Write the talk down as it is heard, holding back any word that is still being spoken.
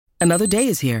Another day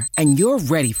is here, and you're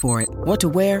ready for it. What to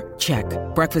wear? Check.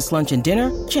 Breakfast, lunch, and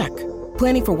dinner? Check.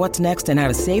 Planning for what's next and how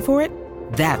to save for it?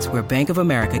 That's where Bank of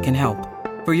America can help.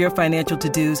 For your financial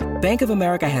to-dos, Bank of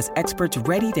America has experts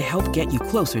ready to help get you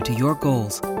closer to your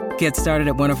goals. Get started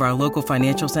at one of our local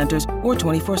financial centers or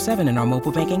 24/7 in our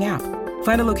mobile banking app.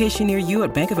 Find a location near you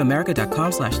at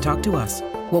bankofamerica.com/talktous.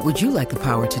 What would you like the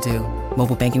power to do?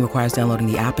 Mobile banking requires downloading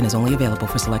the app and is only available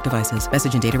for select devices.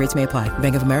 Message and data rates may apply.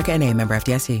 Bank of America N.A., member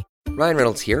FDIC. Ryan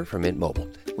Reynolds here from Mint Mobile.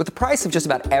 With the price of just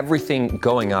about everything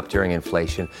going up during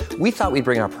inflation, we thought we'd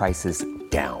bring our prices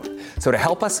down. So to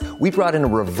help us, we brought in a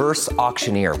reverse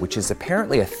auctioneer, which is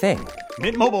apparently a thing.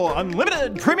 Mint Mobile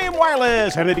Unlimited Premium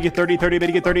Wireless. How to get 30, 30, how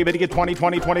to get 30, how to get 20,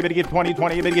 20, 20, how to get 20,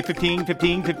 20, how to get 15,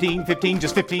 15, 15, 15,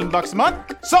 just $15 a month?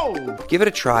 Sold! Give it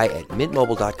a try at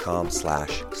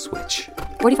mintmobile.com/switch.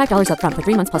 $45 up front for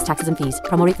 3 months plus taxes and fees.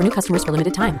 Promo rate for new customers for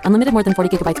limited time. Unlimited more than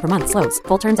 40 gigabytes per month. Slows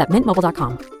full terms at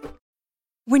mintmobile.com.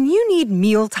 When you need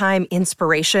mealtime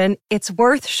inspiration, it's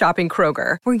worth shopping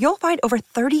Kroger, where you'll find over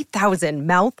 30,000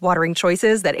 mouth-watering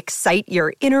choices that excite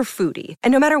your inner foodie.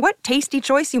 And no matter what tasty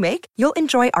choice you make, you'll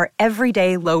enjoy our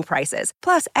everyday low prices,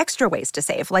 plus extra ways to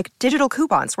save, like digital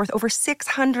coupons worth over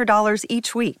 $600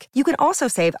 each week. You can also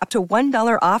save up to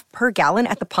 $1 off per gallon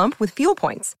at the pump with fuel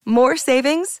points. More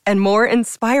savings and more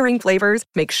inspiring flavors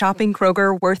make shopping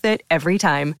Kroger worth it every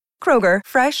time. Kroger,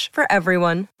 fresh for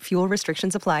everyone. Fuel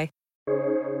restrictions apply.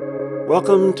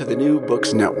 Welcome to the New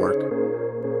Books Network.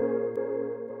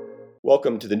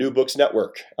 Welcome to the New Books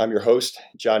Network. I'm your host,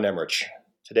 John Emmerich.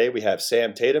 Today we have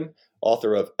Sam Tatum,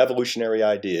 author of Evolutionary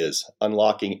Ideas,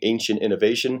 Unlocking Ancient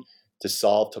Innovation to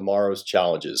Solve Tomorrow's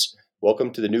Challenges.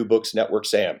 Welcome to the New Books Network,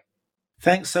 Sam.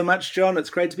 Thanks so much, John. It's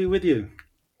great to be with you.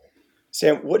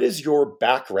 Sam, what is your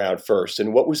background first,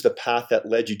 and what was the path that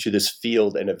led you to this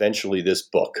field and eventually this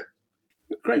book?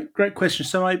 Great question.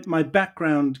 So my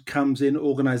background comes in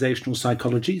organizational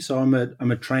psychology. So I'm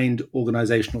a trained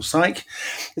organizational psych.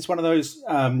 It's one of those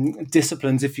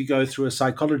disciplines, if you go through a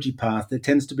psychology path, there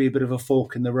tends to be a bit of a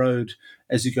fork in the road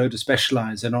as you go to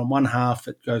specialize. And on one half,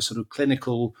 it goes sort of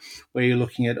clinical, where you're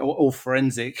looking at all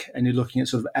forensic, and you're looking at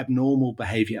sort of abnormal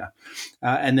behavior.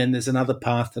 And then there's another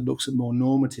path that looks at more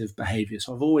normative behavior.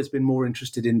 So I've always been more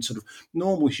interested in sort of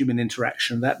normal human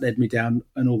interaction. That led me down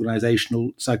an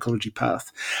organizational psychology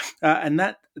path. And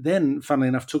that then, funnily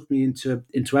enough, took me into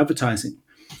advertising.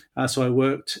 So I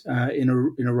worked in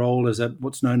a role as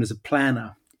what's known as a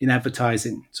planner in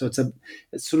advertising. So it's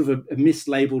sort of a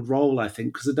mislabeled role, I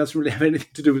think, because it doesn't really have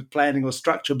anything to do with planning or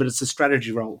structure, but it's a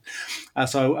strategy role.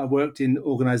 So I worked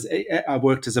as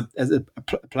a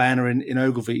planner in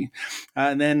Ogilvy,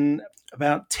 and then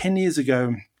about 10 years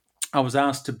ago, I was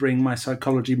asked to bring my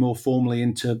psychology more formally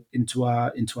into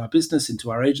our business,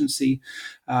 into our agency,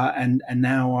 and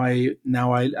now I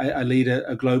lead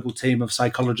a global team of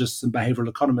psychologists and behavioral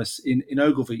economists in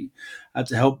Ogilvy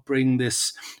to help bring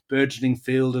this burgeoning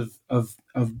field of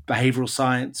behavioral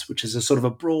science, which is a sort of a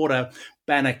broader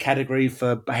banner category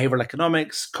for behavioral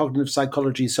economics, cognitive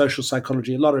psychology, social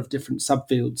psychology, a lot of different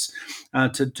subfields,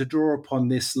 to draw upon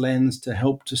this lens to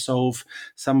help to solve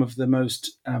some of the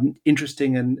most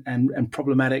interesting and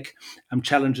problematic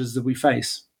challenges that we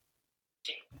face.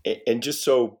 And just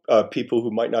so people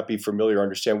who might not be familiar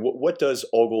understand, what does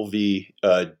Ogilvy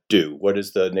do? What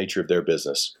is the nature of their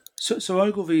business? So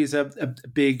Ogilvy is a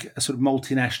big sort of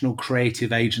multinational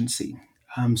creative agency.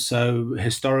 So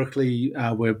historically,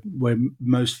 we're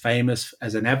most famous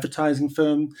as an advertising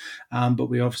firm, but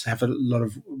we obviously have a lot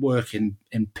of work in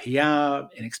PR,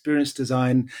 in experience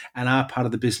design, and our part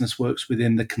of the business works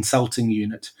within the consulting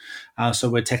unit. So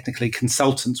we're technically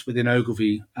consultants within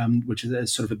Ogilvy, which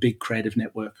is sort of a big creative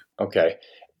network. Okay.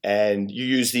 And you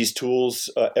use these tools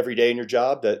every day in your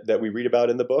job that we read about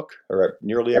in the book, or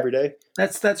nearly every day?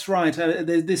 That's right.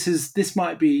 This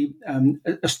might be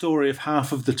a story of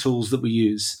half of the tools that we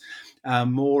use,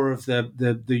 more of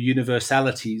the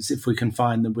universalities, if we can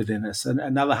find them within us. And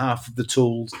another half of the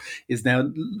tools is now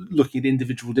looking at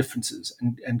individual differences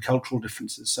and cultural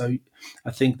differences. So I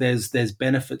think there's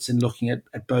benefits in looking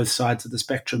at both sides of the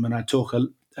spectrum. And I talk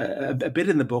a bit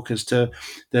in the book as to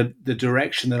the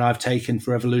direction that I've taken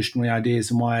for evolutionary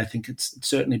ideas and why I think it's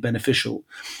certainly beneficial.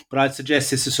 But I'd suggest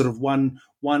this is sort of one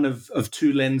of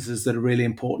two lenses that are really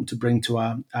important to bring to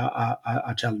our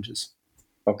challenges.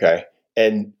 Okay.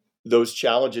 And those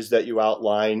challenges that you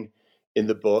outline in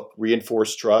the book: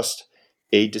 reinforce trust,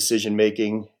 aid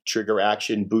decision-making, trigger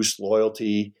action, boost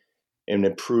loyalty, and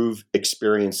improve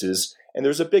experiences. And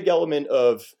there's a big element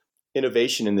of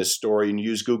innovation in this story, and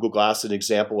use Google Glass as an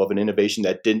example of an innovation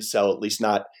that didn't sell, at least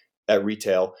not at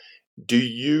retail. Do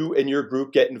you and your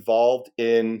group get involved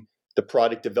in the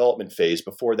product development phase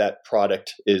before that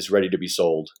product is ready to be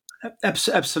sold.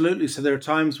 Absolutely. So there are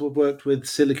times we've worked with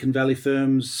Silicon Valley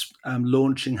firms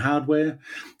launching hardware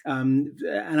and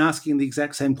asking the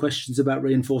exact same questions about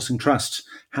reinforcing trust.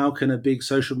 How can a big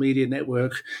social media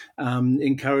network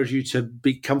encourage you to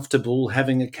be comfortable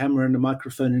having a camera and a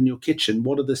microphone in your kitchen?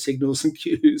 What are the signals and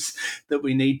cues that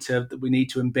we need to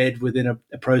embed within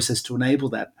a process to enable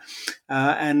that?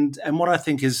 And what I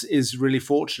think is really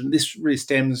fortunate. This really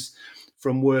stems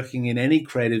from working in any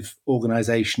creative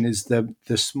organization, is the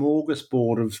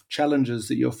smorgasbord of challenges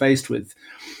that you're faced with.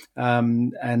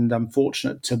 And I'm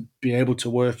fortunate to be able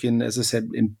to work in, as I said,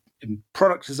 in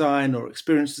product design or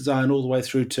experience design, all the way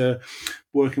through to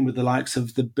working with the likes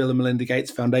of the Bill and Melinda Gates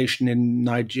Foundation in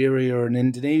Nigeria or in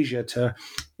Indonesia to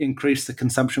increase the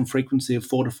consumption frequency of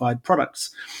fortified products.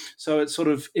 So it's sort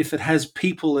of, if it has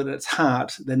people at its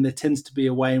heart, then there tends to be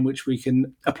a way in which we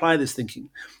can apply this thinking.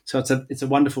 So it's a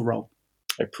wonderful role.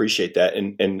 I appreciate that.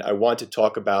 And I want to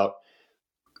talk about,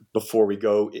 before we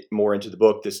go more into the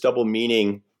book, this double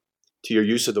meaning to your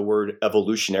use of the word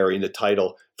evolutionary in the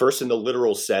title. First, in the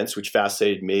literal sense, which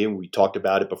fascinated me, and we talked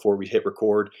about it before we hit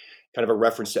record, kind of a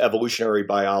reference to evolutionary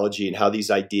biology and how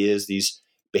these ideas, these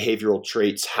behavioral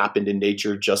traits happened in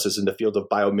nature, just as in the field of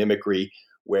biomimicry,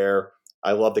 where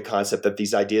I love the concept that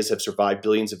these ideas have survived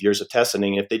billions of years of testing.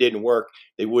 And if they didn't work,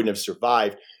 they wouldn't have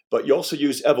survived. But you also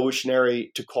use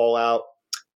evolutionary to call out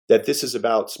that this is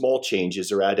about small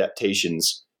changes or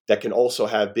adaptations that can also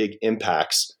have big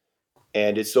impacts.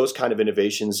 And it's those kind of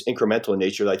innovations, incremental in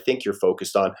nature, that I think you're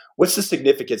focused on. What's the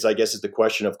significance, I guess, is the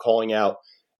question of calling out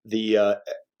the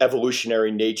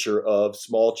evolutionary nature of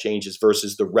small changes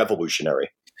versus the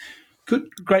revolutionary?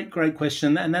 Great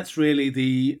question, and that's really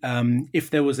the if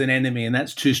there was an enemy, and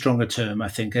that's too strong a term, I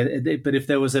think. But if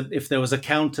there was a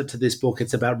counter to this book,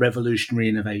 it's about revolutionary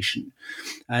innovation,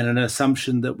 and an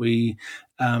assumption that we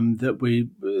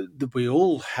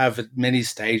all have at many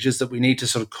stages, that we need to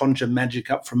sort of conjure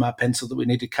magic up from our pencil, that we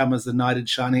need to come as the knight in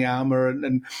shining armor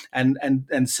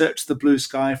and search the blue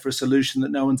sky for a solution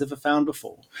that no one's ever found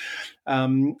before.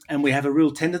 And we have a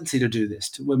real tendency to do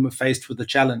this when we're faced with a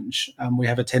challenge. We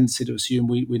have a tendency to assume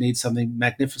we need something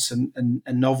magnificent and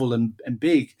novel and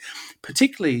big,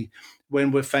 particularly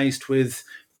when we're faced with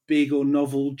big or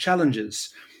novel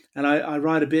challenges. And I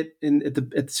write a bit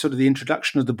at sort of the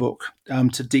introduction of the book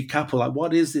to decouple, like,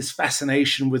 what is this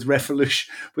fascination with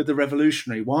the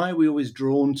revolutionary? Why are we always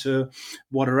drawn to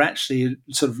what are actually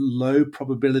sort of low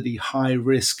probability, high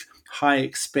risk, high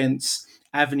expense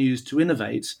avenues to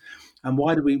innovate? And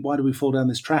why do we fall down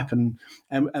this trap? And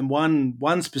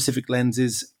one specific lens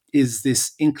is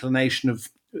this inclination of,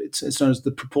 it's known as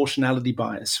the proportionality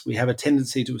bias. We have a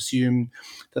tendency to assume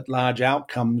that large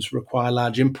outcomes require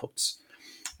large inputs.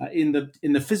 In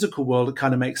the physical world, it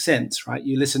kind of makes sense, right?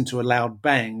 You listen to a loud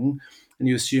bang and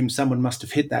you assume someone must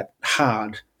have hit that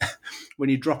hard. When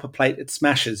you drop a plate, it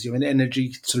smashes. Your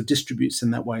energy sort of distributes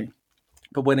in that way.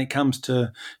 But when it comes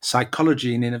to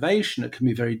psychology and innovation, it can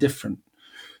be very different.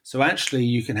 So actually,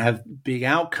 you can have big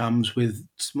outcomes with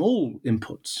small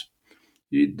inputs.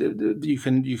 You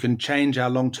can change our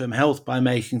long-term health by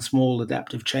making small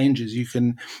adaptive changes. You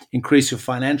can increase your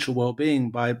financial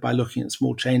well-being by looking at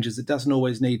small changes. It doesn't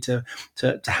always need to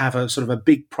have a sort of a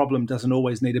big problem, doesn't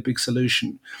always need a big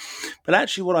solution. But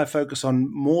actually what I focus on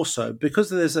more so, because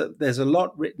there's a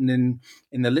lot written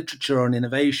in the literature on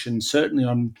innovation, certainly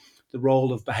on the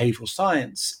role of behavioral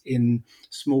science in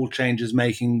small changes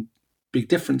making big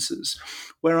differences.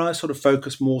 Where I sort of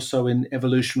focus more so in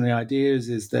evolutionary ideas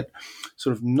is that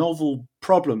sort of novel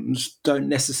problems don't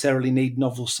necessarily need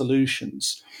novel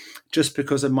solutions. Just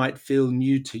because it might feel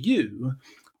new to you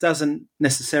doesn't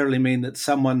necessarily mean that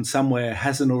someone somewhere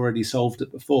hasn't already solved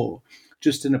it before,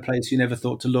 just in a place you never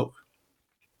thought to look.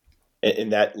 And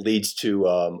that leads to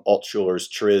Altshuler's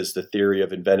TRIZ, the theory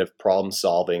of inventive problem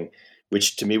solving,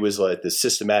 which to me was like the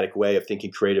systematic way of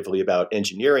thinking creatively about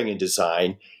engineering and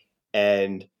design.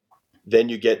 And then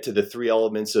you get to the three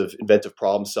elements of inventive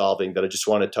problem solving that I just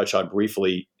want to touch on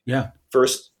briefly. Yeah.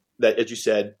 First, that, as you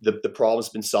said, the problem's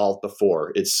been solved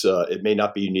before. It may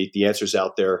not be unique. The answer's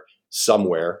out there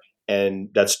somewhere.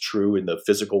 And that's true in the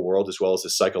physical world as well as the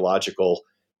psychological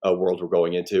world we're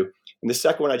going into. And the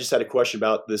second one, I just had a question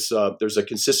about this. There's a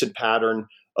consistent pattern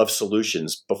of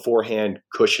solutions, beforehand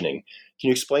cushioning. Can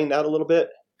you explain that a little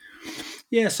bit?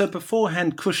 Yeah, so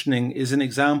beforehand cushioning is an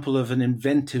example of an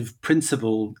inventive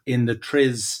principle in the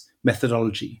TRIZ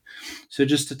methodology. So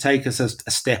just to take us a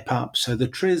step up, so the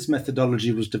TRIZ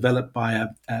methodology was developed by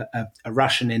a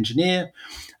Russian engineer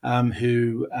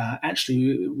who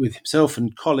actually, with himself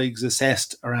and colleagues,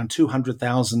 assessed around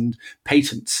 200,000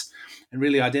 patents and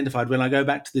really identified, when I go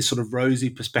back to this sort of rosy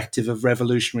perspective of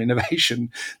revolutionary innovation,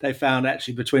 they found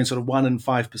actually between sort of 1% and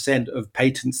 5% of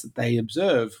patents that they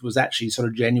observed was actually sort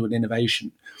of genuine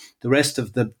innovation. The rest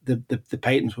of the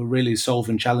patents were really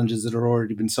solving challenges that had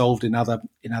already been solved in other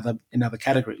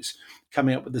categories,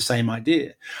 coming up with the same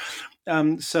idea.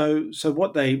 So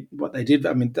what they did,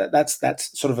 I mean,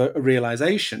 that's sort of a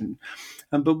realization.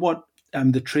 But what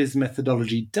the TRIZ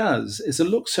methodology does is it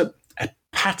looks at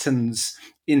patterns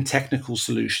in technical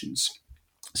solutions.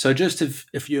 So just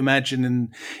if you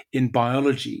imagine in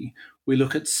biology, we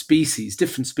look at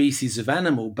different species of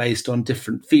animal based on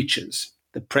different features.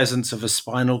 The presence of a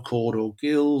spinal cord or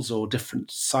gills or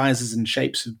different sizes and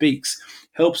shapes of beaks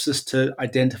helps us to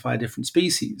identify different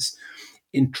species.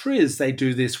 In TRIZ, they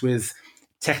do this with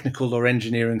technical or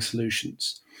engineering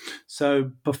solutions.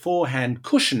 So beforehand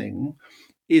cushioning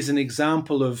is an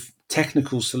example of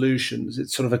technical solutions.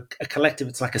 It's sort of a collective,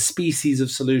 it's like a species of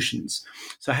solutions.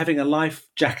 So having a life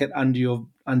jacket under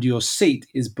your seat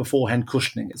is beforehand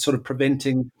cushioning. It's sort of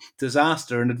preventing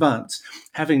disaster in advance.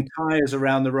 Having tires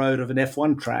around the road of an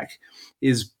F1 track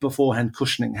is beforehand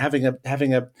cushioning. Having an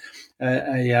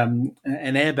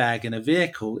airbag in a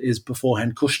vehicle is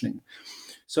beforehand cushioning.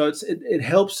 So it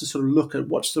helps to sort of look at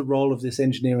what's the role of this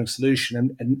engineering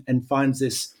solution and finds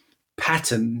this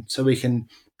pattern so we can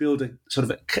build a sort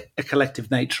of a collective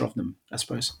nature of them, I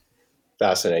suppose.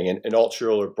 Fascinating. And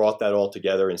Altshuler brought that all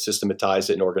together and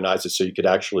systematized it and organized it so you could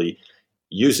actually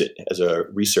use it as a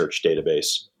research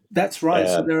database. That's right.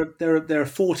 So there are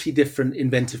 40 different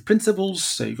inventive principles.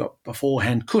 So you've got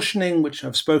beforehand cushioning, which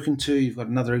I've spoken to. You've got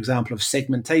another example of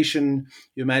segmentation.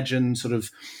 You imagine sort of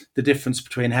the difference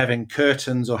between having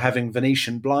curtains or having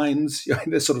Venetian blinds.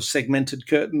 There's sort of segmented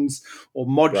curtains, or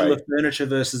modular furniture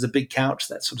versus a big couch.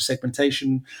 That sort of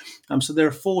segmentation. So there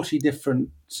are 40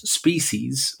 different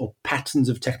species or patterns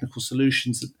of technical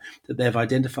solutions that they've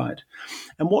identified.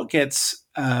 And what gets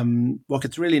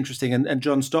really interesting, and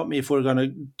John, stop me if we're going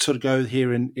to sort of go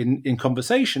here in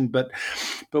conversation, but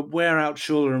where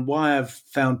Altshuler and why I've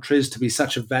found TRIZ to be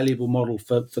such a valuable model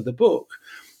for the book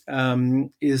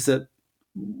is that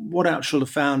what Altshuler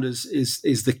found is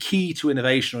the key to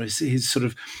innovation, or his sort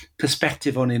of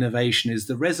perspective on innovation, is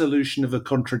the resolution of a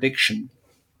contradiction.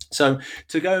 So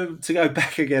to go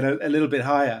back again a little bit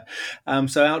higher,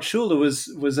 so Altshuler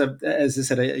was as I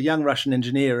said, a young Russian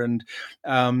engineer, and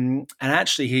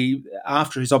actually he,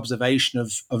 after his observation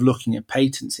of looking at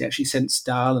patents, he actually sent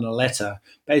Stalin a letter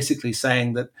basically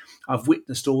saying that I've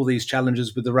witnessed all these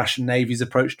challenges with the Russian Navy's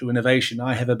approach to innovation.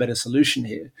 I have a better solution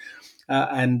here.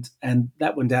 And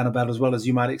that went down about as well as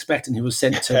you might expect, and he was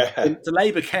sent to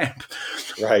labor camp.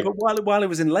 Right. But while he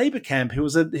was in labor camp, he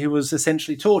was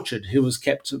essentially tortured. He was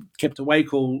kept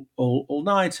awake all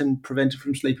night and prevented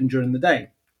from sleeping during the day.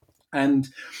 And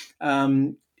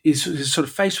he's sort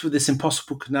of faced with this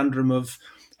impossible conundrum of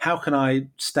how can I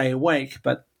stay awake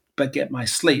but get my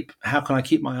sleep? How can I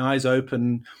keep my eyes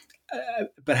open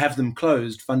but have them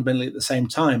closed fundamentally at the same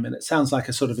time? And it sounds like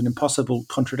a sort of an impossible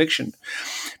contradiction.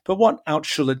 But what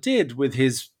Altshuler did with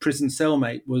his prison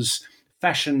cellmate was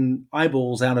fashion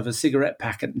eyeballs out of a cigarette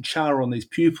packet and char on these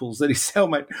pupils that his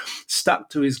cellmate stuck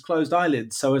to his closed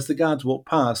eyelids. So as the guards walked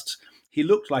past, he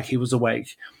looked like he was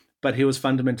awake, but he was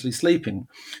fundamentally sleeping.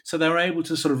 So they were able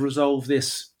to sort of resolve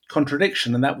this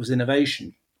contradiction, and that was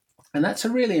innovation. And that's a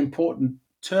really important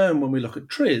term when we look at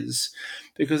TRIZ,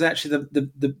 because actually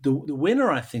the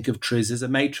winner, I think, of TRIZ is a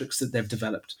matrix that they've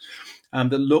developed that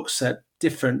looks at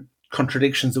different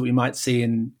contradictions that we might see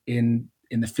in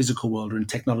the physical world or in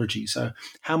technology. So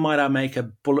how might I make a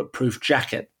bulletproof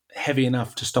jacket heavy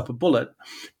enough to stop a bullet,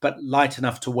 but light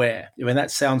enough to wear? I mean, that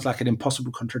sounds like an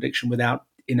impossible contradiction without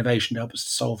innovation to help us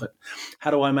to solve it. How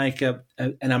do I make an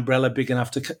umbrella big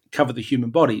enough to cover the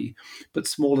human body, but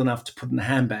small enough to put in a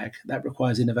handbag? That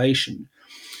requires innovation.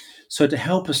 So to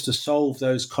help us to solve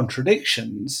those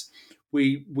contradictions,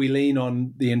 we lean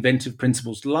on the inventive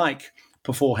principles like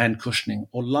beforehand cushioning,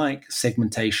 or like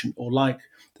segmentation, or like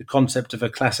the concept of a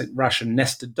classic Russian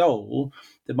nested doll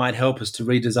that might help us to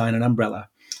redesign an umbrella.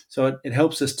 So it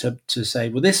helps us to say,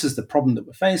 well, this is the problem that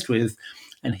we're faced with,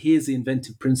 and here's the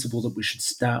inventive principle that we should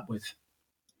start with.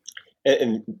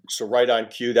 And so right on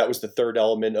cue, that was the third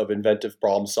element of inventive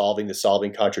problem solving, the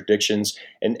solving contradictions.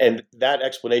 And that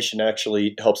explanation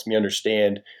actually helps me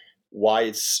understand why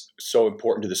it's so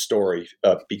important to the story,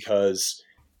 because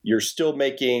you're still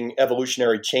making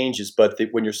evolutionary changes, but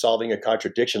when you're solving a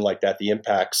contradiction like that, the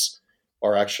impacts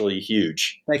are actually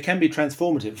huge. They can be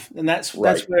transformative, and that's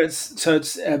where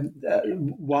it's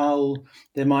while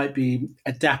there might be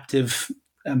adaptive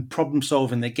problem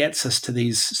solving that gets us to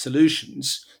these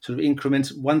solutions, sort of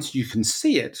increment. Once you can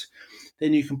see it,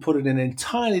 then you can put it in an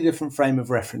entirely different frame of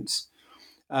reference.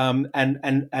 And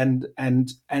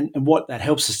what that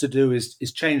helps us to do is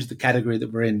change the category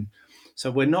that we're in. So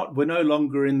we're no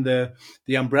longer in the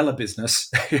umbrella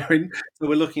business. So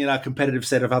we're looking at our competitive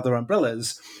set of other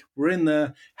umbrellas. We're in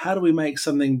the how do we make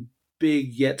something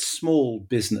big yet small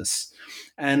business.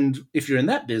 And if you're in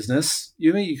that business,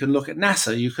 you can look at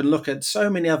NASA. You can look at so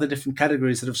many other different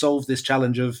categories that have solved this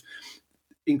challenge of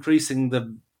increasing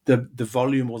the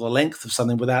volume or the length of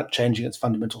something without changing its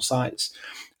fundamental size.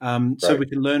 So we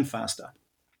can learn faster.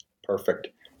 Perfect.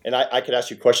 And I could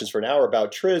ask you questions for an hour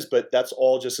about TRIZ, but that's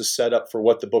all just a setup for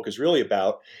what the book is really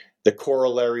about, the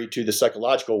corollary to the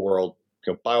psychological world,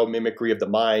 biomimicry of the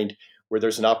mind, where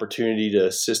there's an opportunity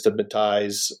to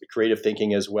systematize creative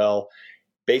thinking as well,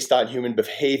 based on human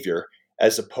behavior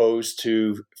as opposed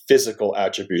to physical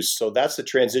attributes. So that's the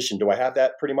transition. Do I have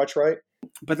that pretty much right?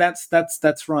 But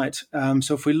that's right.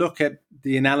 So if we look at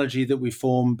the analogy that we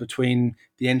form between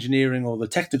the engineering or the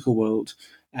technical world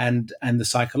and the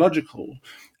psychological,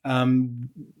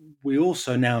 we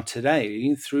also now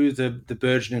today, through the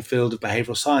burgeoning field of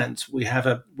behavioral science, we have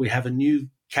a new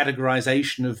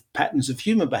categorization of patterns of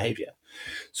human behavior.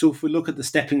 So if we look at the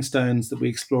stepping stones that we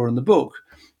explore in the book,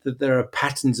 that there are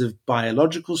patterns of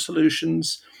biological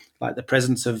solutions, like the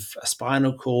presence of a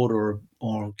spinal cord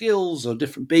or gills or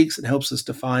different beaks that helps us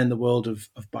define the world of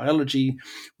biology.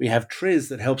 We have TRIZ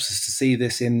that helps us to see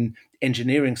this in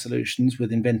engineering solutions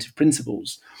with inventive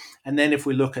principles. And then if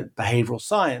we look at behavioral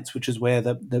science, which is where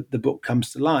the book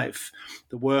comes to life,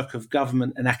 the work of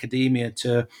government and academia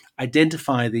to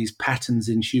identify these patterns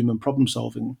in human problem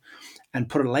solving and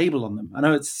put a label on them. I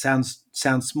know it sounds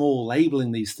small,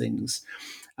 labeling these things,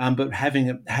 but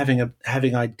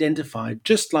having identified,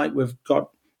 just like we've got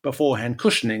beforehand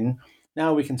cushioning,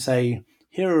 now we can say,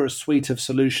 here are a suite of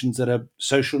solutions that are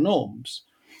social norms,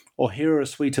 or here are a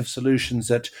suite of solutions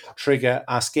that trigger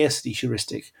our scarcity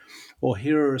heuristic, or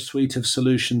here are a suite of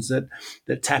solutions that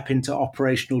tap into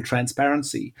operational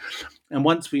transparency. And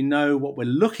once we know what we're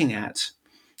looking at,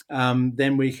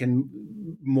 then we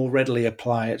can more readily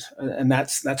apply it. And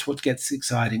that's what gets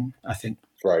exciting, I think.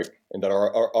 Right. And that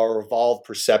our evolved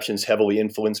perceptions heavily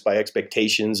influenced by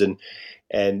expectations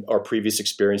and our previous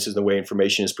experiences and the way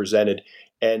information is presented.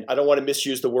 And I don't want to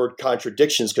misuse the word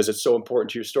contradictions because it's so important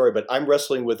to your story, but I'm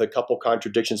wrestling with a couple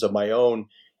contradictions of my own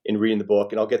in reading the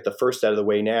book, and I'll get the first out of the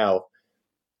way now.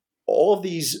 All of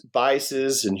these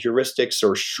biases and heuristics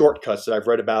or shortcuts that I've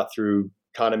read about through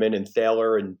Kahneman and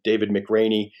Thaler and David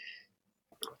McRaney,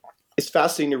 it's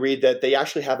fascinating to read that they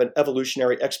actually have an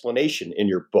evolutionary explanation in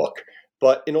your book.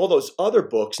 But in all those other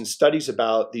books and studies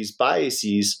about these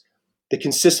biases, the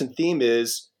consistent theme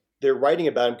is they're writing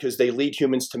about them because they lead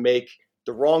humans to make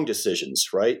the wrong decisions,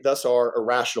 right? Thus our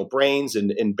irrational brains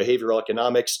in behavioral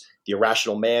economics, the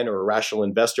irrational man or irrational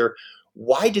investor.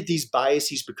 Why did these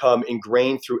biases become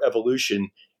ingrained through evolution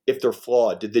if they're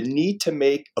flawed? Did the need to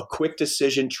make a quick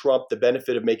decision trump the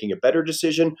benefit of making a better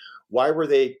decision? Why were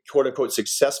they, quote unquote,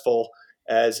 successful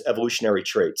as evolutionary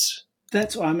traits?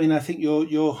 I think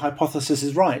your hypothesis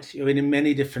is right. In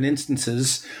many different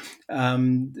instances,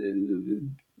 having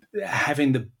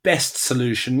the best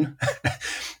solution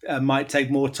might take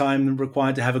more time than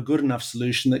required to have a good enough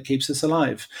solution that keeps us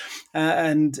alive.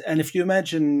 And if you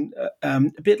imagine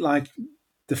a bit like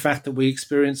the fact that we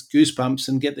experience goosebumps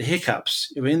and get the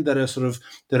hiccups,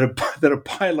 that are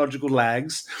biological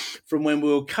lags from when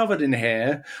we were covered in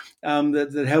hair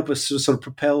that help us to sort of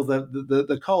propel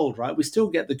the cold, right? We still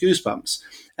get the goosebumps,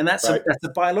 and that's a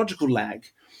biological lag.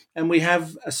 And we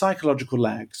have a psychological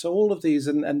lag. So all of these,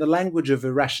 and the language of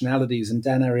irrationalities, and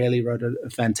Dan Ariely wrote a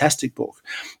fantastic book,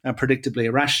 Predictably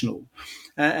Irrational.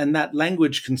 And that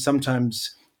language can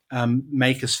sometimes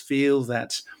make us feel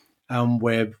that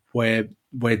we're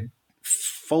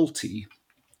faulty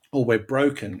or we're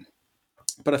broken.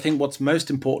 But I think what's most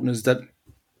important is that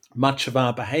much of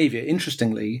our behavior,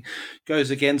 interestingly,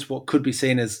 goes against what could be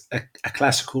seen as a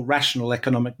classical rational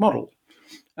economic model.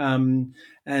 And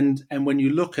when you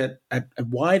look at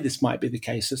why this might be the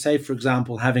case, so say, for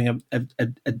example, having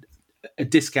a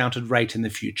discounted rate in the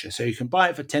future. So you can buy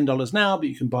it for $10 now, but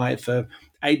you can buy it for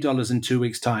 $8 in 2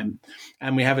 weeks' time.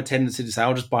 And we have a tendency to say,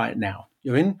 I'll just buy it now.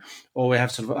 You're in? Or we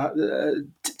have sort of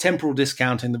temporal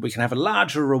discounting, that we can have a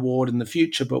larger reward in the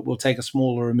future, but we'll take a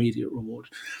smaller immediate reward.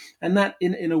 And that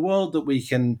in a world that we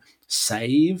can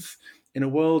save, in a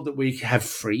world that we have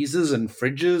freezers and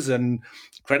fridges and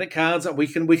credit cards, that we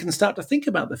can start to think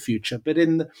about the future. But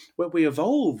when we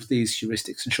evolved these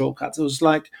heuristics and shortcuts, it was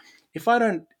like, if I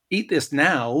don't eat this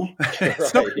now,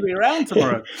 it's not going to be around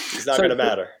tomorrow. It's not going to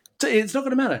matter. It's not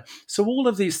going to matter. So all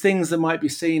of these things that might be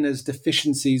seen as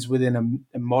deficiencies within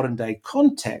a modern day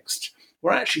context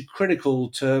were actually critical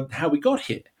to how we got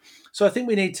here. So I think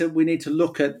we need to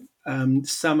look at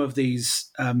some of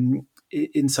these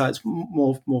insights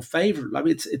more favorably. I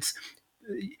mean, it's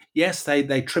yes,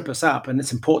 they trip us up, and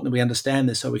it's important that we understand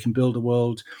this so we can build a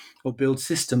world or build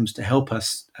systems to help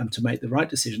us to make the right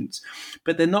decisions.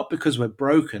 But they're not because we're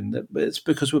broken. It's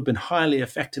because we've been highly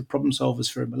effective problem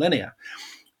solvers for millennia.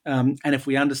 And if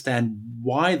we understand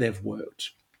why they've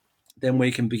worked, then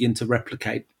we can begin to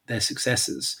replicate their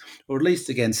successes, or at least,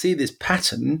 again, see this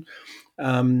pattern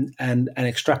and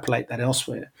extrapolate that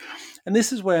elsewhere. And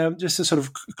this is where, just to sort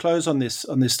of close on this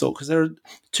thought, because there are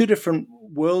two different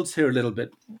worlds here a little bit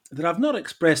that I've not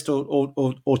expressed or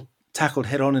tackled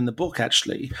head on in the book,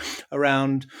 actually,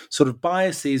 around sort of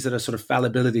biases that are sort of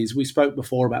fallibilities. We spoke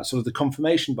before about sort of the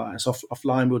confirmation bias.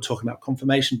 Offline, we were talking about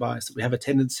confirmation bias, that we have a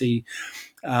tendency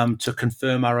to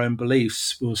confirm our own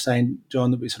beliefs. We were saying,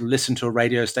 John, that we sort of listen to a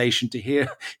radio station to hear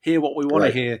what we want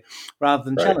to hear rather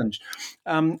than challenge.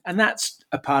 And that's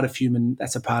a part of human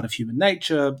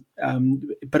nature,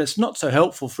 but it's not so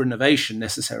helpful for innovation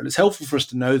necessarily. It's helpful for us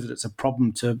to know that it's a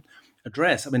problem to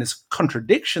address. I mean, it's a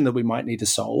contradiction that we might need to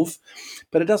solve,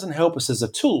 but it doesn't help us as a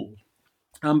tool.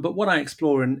 But what I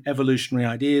explore in evolutionary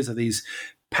ideas are these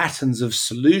patterns of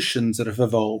solutions that have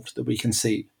evolved that we can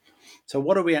see. So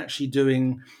what are we actually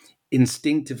doing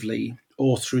instinctively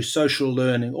or through social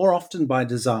learning or often by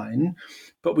design,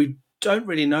 but we don't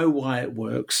really know why it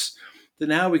works, that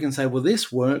now we can say, well,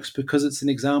 this works because it's an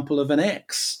example of an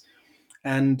X.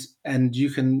 And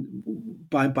you can,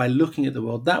 by looking at the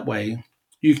world that way,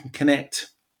 you can connect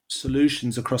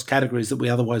solutions across categories that we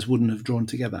otherwise wouldn't have drawn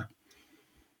together.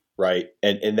 Right.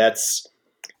 And that's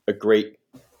a great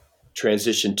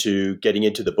transition to getting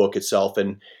into the book itself.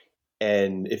 And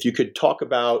if you could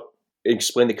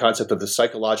explain the concept of the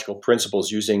psychological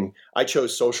principles using, I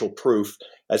chose social proof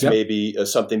as maybe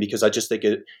something because I just think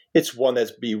it's one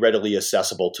that's be readily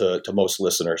accessible to most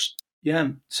listeners. Yeah.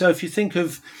 So if you think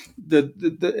of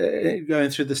the going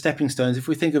through the stepping stones, if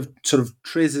we think of sort of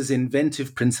Triz's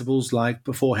inventive principles like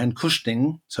beforehand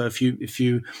cushioning, so if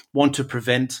you want to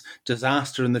prevent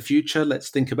disaster in the future,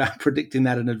 let's think about predicting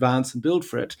that in advance and build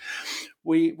for it.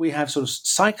 We have sort of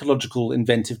psychological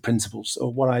inventive principles,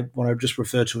 or what I just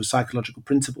refer to as psychological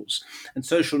principles, and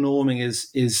social norming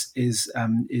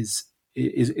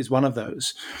is one of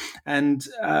those. And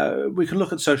we can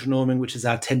look at social norming, which is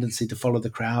our tendency to follow the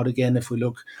crowd. Again, if we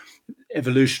look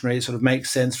evolutionary, it sort of makes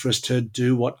sense for us to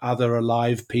do what other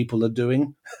alive people are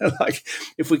doing. Like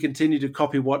if we continue to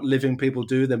copy what living people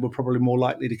do, then we're probably more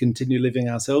likely to continue living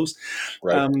ourselves.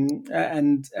 Right.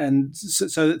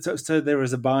 So there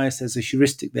is a bias, there's a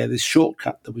heuristic there, this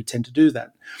shortcut that we tend to do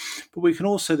that. But we can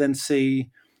also then see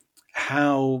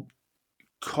how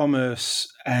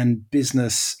commerce and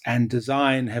business and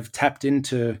design have tapped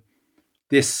into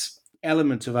this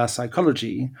element of our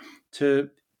psychology to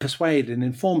persuade and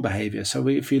inform behavior. So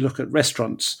if you look at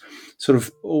restaurants, sort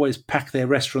of always pack their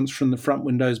restaurants from the front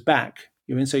windows back.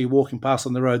 So you're walking past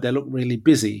on the road, they look really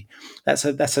busy. That's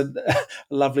a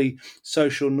lovely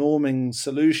social norming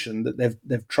solution that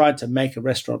they've tried to make a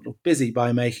restaurant look busy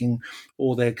by making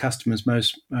all their customers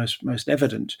most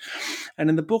evident. And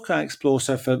in the book, I explore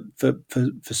for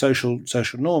social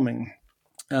norming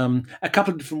a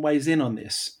couple of different ways in on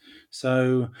this.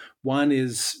 So one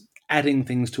is adding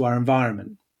things to our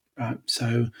environment. Right.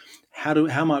 So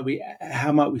how might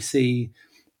we see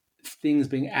things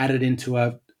being added into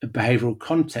a behavioral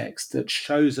context that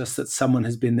shows us that someone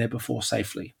has been there before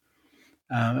safely.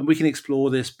 And we can explore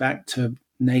this back to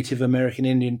Native American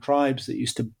Indian tribes that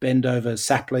used to bend over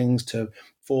saplings to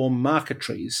form marker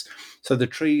trees. So the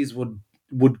trees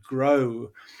would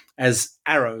grow as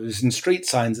arrows and street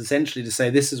signs, essentially to say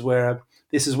this is where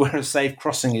a safe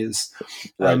crossing is.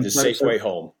 Right, the safe way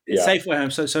home. Yeah. Safe way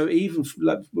home. So even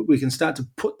we can start to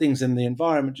put things in the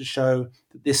environment to show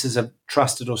that this is a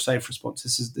trusted or safe response.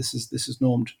 This is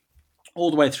normed,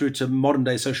 all the way through to modern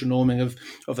day social norming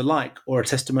of a like or a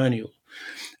testimonial,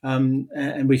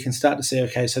 and we can start to say,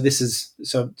 okay, so this is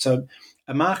so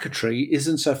a marker tree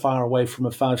isn't so far away from a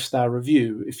 5-star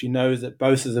review if you know that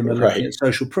both of them are looking at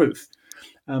social proof.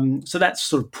 So that's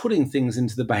sort of putting things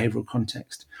into the behavioral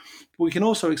context. We can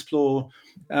also explore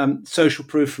social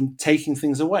proof from taking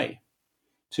things away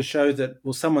to show that,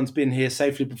 well, someone's been here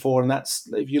safely before, and that's,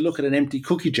 if you look at an empty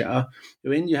cookie jar,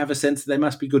 you have a sense that they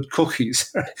must be good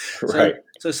cookies. Right.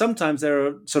 So sometimes there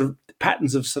are sort of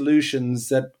patterns of solutions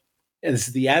that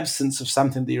is the absence of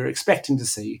something that you're expecting to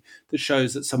see that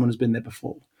shows that someone has been there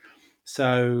before.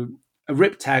 So a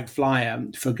rip tag flyer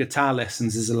for guitar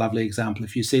lessons is a lovely example.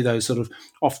 If you see those sort of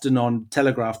often on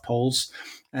telegraph poles,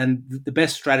 and the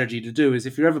best strategy to do is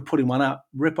if you're ever putting one up,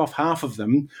 rip off half of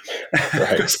them,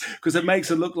 because it makes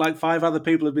it look like 5 other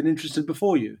people have been interested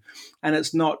before you. And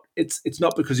it's not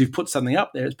because you've put something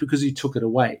up there, it's because you took it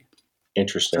away.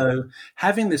 Interesting. So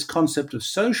having this concept of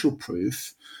social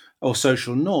proof or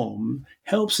social norm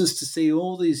helps us to see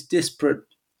all these disparate,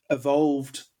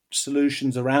 evolved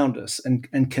solutions around us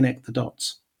and connect the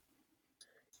dots.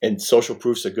 And social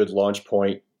proof's a good launch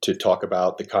point to talk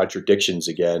about the contradictions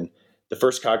again. The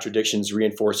first contradiction is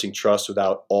reinforcing trust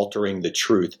without altering the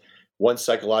truth. One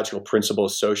psychological principle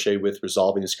associated with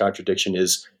resolving this contradiction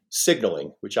is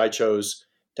signaling, which I chose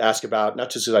to ask about, not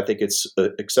just because I think it's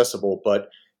accessible, but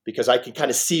because I can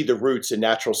kind of see the roots in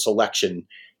natural selection,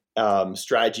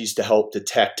 strategies to help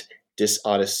detect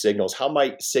dishonest signals. How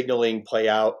might signaling play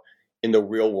out in the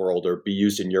real world or be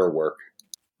used in your work?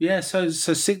 Yeah, so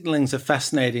signaling is a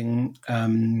fascinating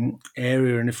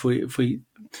area, and if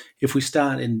we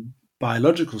start in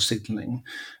biological signaling,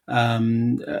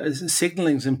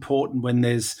 signaling is important when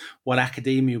there's what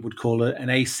academia would call an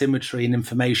asymmetry in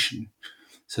information.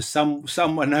 So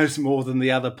someone knows more than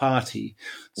the other party.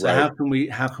 So right.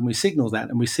 how can we signal that?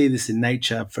 And we see this in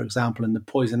nature, for example, in the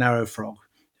poison arrow frog.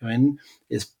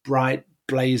 It's bright,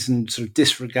 blazing sort of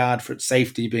disregard for its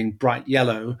safety, being bright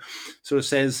yellow, sort of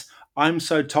says, I'm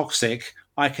so toxic,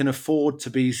 I can afford to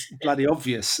be bloody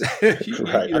obvious.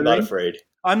 Right. I'm not afraid.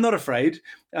 I'm not afraid.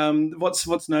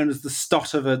 What's known as the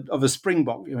stot of a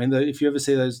springbok. If you ever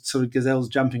see those sort of gazelles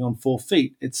jumping on 4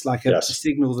 feet, it's like a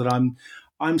signal that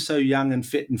I'm so young and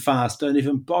fit and fast. Don't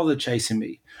even bother chasing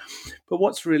me. But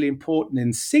what's really important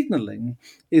in signaling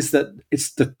is that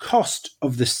it's the cost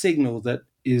of the signal that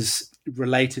is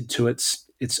related to its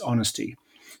honesty.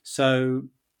 So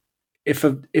if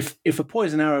a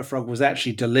poison arrow frog was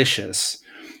actually delicious,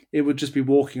 it would just be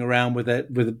walking around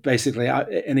with basically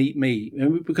an eat me,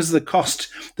 because the cost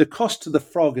to the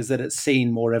frog is that it's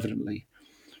seen more evidently.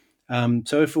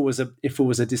 So if it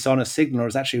was a dishonest signal, or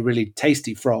it's actually a really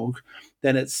tasty frog,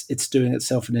 then it's doing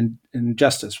itself an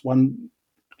injustice. One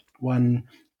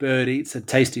bird eats a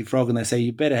tasty frog, and they say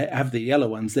you better have the yellow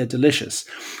ones; they're delicious.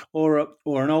 Or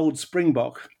an old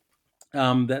springbok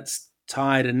that's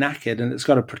tired and knackered, and it's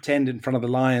got to pretend in front of the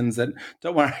lions that,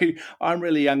 don't worry, I'm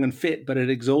really young and fit, but it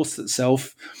exhausts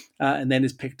itself and then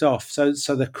is picked off. So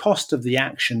the cost of the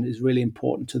action is really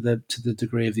important to the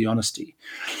degree of the honesty.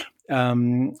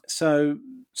 So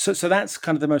that's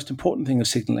kind of the most important thing of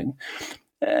signaling.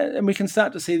 And we can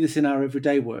start to see this in our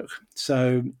everyday work.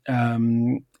 So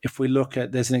if we look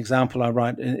at, there's an example I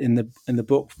write in the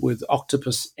book with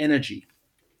Octopus Energy,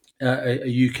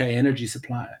 a UK energy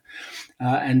supplier.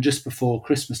 And just before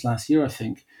Christmas last year, I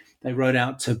think, they wrote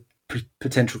out to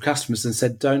potential customers and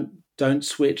said, don't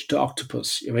switch to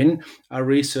Octopus. Our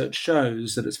research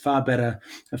shows that it's far better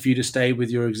for you to stay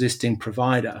with your existing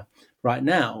provider right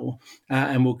now,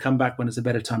 and we'll come back when it's a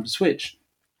better time to switch.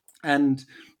 And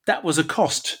that was a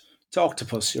cost to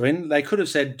Octopus. They could have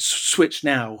said switch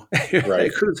now,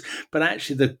 right? But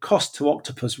actually, the cost to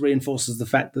Octopus reinforces the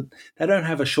fact that they don't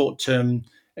have a short-term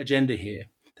agenda here.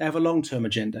 They have a long-term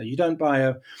agenda. You don't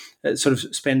buy a sort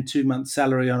of spend 2 months'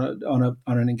 salary on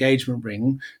an engagement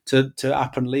ring to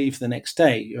up and leave the next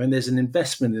day. There's an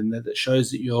investment in there that shows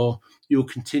that you'll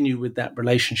continue with that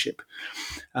relationship.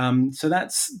 So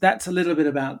that's a little bit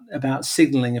about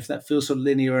signaling. If that feels sort of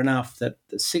linear enough, that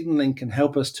the signaling can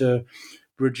help us to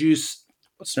reduce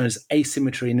what's known as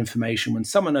asymmetry in information, when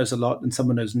someone knows a lot and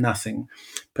someone knows nothing.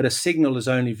 But a signal is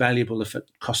only valuable if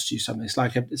it costs you something. It's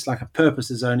like a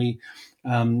purpose is only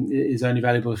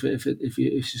valuable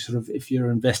if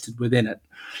you're invested within it.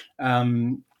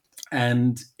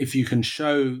 And if you can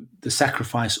show the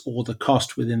sacrifice or the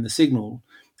cost within the signal,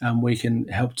 we can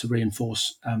help to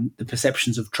reinforce the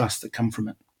perceptions of trust that come from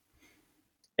it.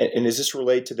 And is this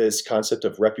related to this concept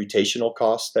of reputational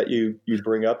cost that you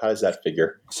bring up? How does that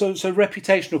figure? So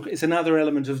reputational is another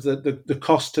element of the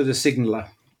cost to the signaler.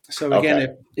 So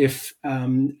again, if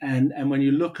and when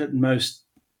you look at most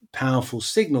powerful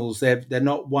signals, they're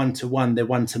not one-to-one, they're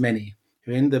one-to-many.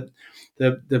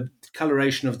 The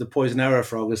coloration of the poison arrow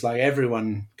frog is like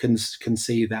everyone can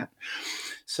see that.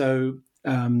 So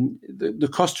the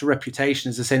cost to reputation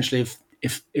is essentially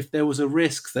if there was a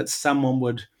risk that someone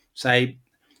would say,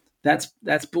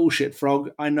 That's bullshit,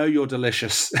 frog. I know you're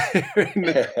delicious.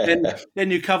 then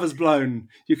your cover's blown.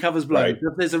 Right.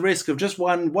 If there's a risk of just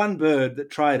one bird that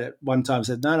tried it one time,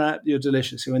 said, no, you're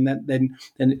delicious, and then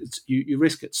you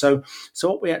risk it. So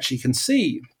what we actually can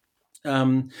see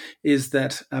is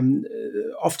that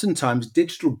oftentimes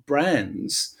digital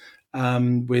brands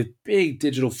with big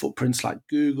digital footprints like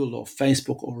Google or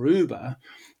Facebook or Uber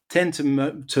tend to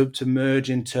merge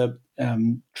into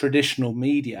traditional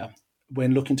media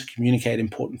when looking to communicate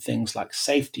important things like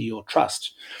safety or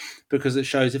trust, because it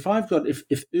shows if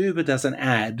Uber does an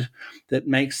ad that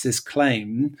makes this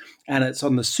claim and it's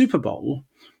on the Super Bowl,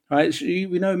 right?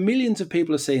 We know millions of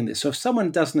people are seeing this. So if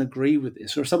someone doesn't agree with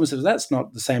this, or if someone says that's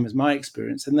not the same as my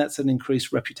experience, then that's an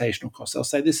increased reputational cost. They'll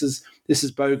say this is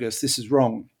bogus, this is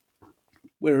wrong.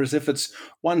 Whereas if it's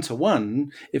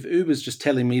one-to-one, if Uber's just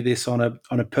telling me this on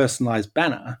a personalized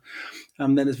banner,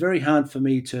 then it's very hard for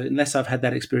me to, unless I've had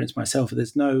that experience myself.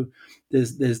 There's no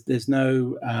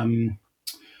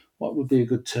what would be a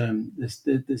good term?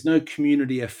 There's no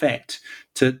community effect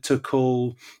to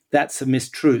call that's a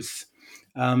mistruth.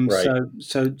 Right.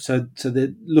 So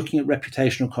that looking at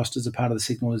reputational cost as a part of the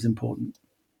signal is important.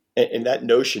 And that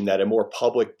notion that a more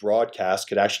public broadcast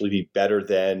could actually be better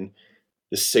than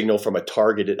the signal from a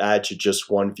targeted ad to just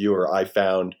one viewer, I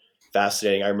found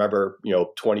fascinating. I remember,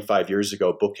 25 years ago,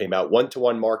 a book came out,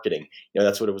 One-to-One Marketing.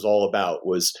 That's what it was all about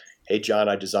was, hey, John,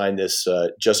 I designed this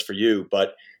just for you.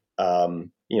 But,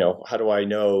 how do I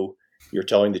know you're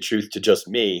telling the truth to just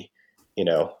me?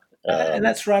 And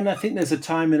that's right. And I think there's a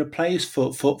time and a place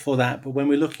for that. But when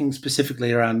we're looking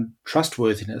specifically around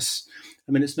trustworthiness,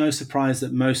 I mean, it's no surprise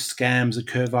that most scams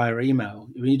occur via email.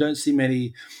 I mean, you don't see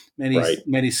many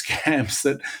scams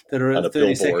that are at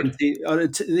 30 seconds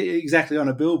exactly on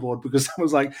a billboard, because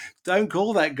someone's like, don't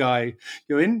call that guy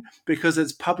you're in, because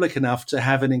it's public enough to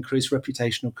have an increased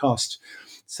reputational cost.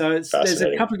 So there's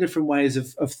a couple of different ways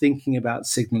of thinking about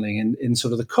signaling and in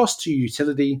sort of the cost to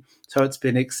utility. So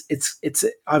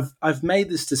I've made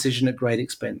this decision at great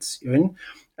expense, you're in.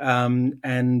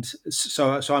 And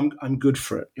so I'm good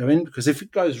for it, you're in, because if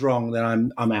it goes wrong,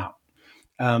 then I'm out.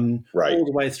 Right. All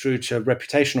the way through to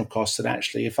reputational costs that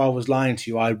actually, if I was lying to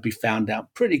you, I would be found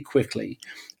out pretty quickly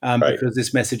because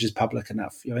this message is public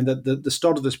enough. The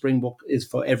start of the Springbok is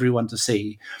for everyone to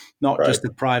see, not just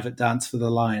the private dance for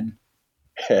the lion.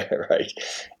 Right.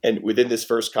 And within this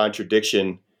first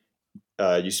contradiction,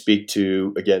 you speak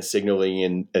to, again,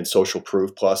 signaling and social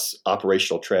proof plus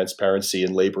operational transparency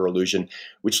and labor illusion,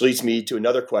 which leads me to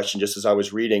another question. Just as I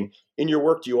was reading, in your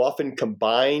work, do you often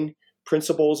combine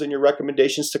principles in your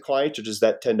recommendations to clients, or does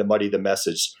that tend to muddy the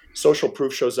message? Social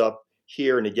proof shows up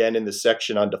here and again in the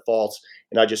section on defaults,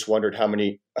 and I just wondered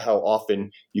how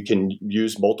often you can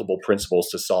use multiple principles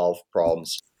to solve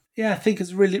problems. Yeah, I think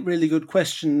it's a really, really good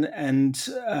question, and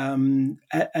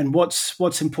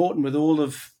what's important with all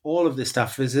of this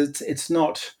stuff is it's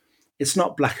not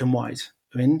black and white.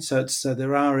 I mean, so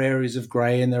there are areas of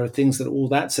grey, and there are things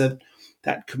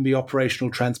that can be operational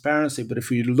transparency. But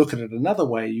if you look at it another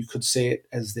way, you could see it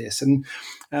as this. And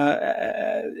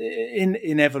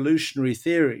in evolutionary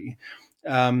theory,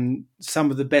 some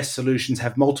of the best solutions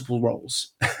have multiple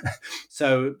roles.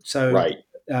 So right.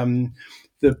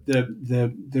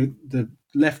 The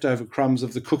leftover crumbs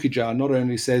of the cookie jar not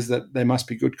only says that they must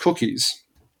be good cookies,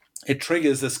 it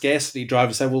triggers the scarcity drive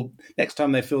to say, well, next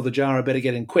time they fill the jar, I better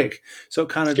get in quick. So it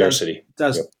kind of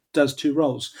does two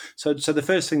roles. So the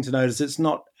first thing to note is it's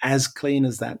not as clean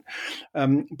as that.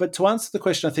 But to answer the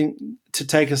question, I think to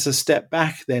take us a step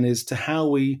back then is to how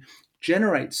we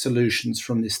generate solutions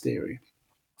from this theory.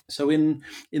 So in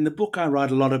the book, I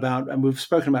write a lot about, and we've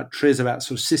spoken about Triz, about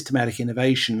sort of systematic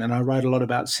innovation, and I write a lot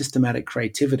about systematic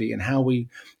creativity and how we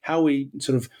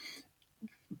sort of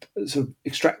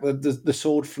extract the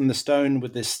sword from the stone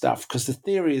with this stuff, because the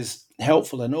theory is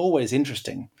helpful and always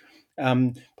interesting.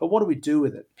 But what do we do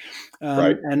with it?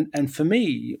 Right. And for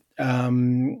me,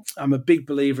 I'm a big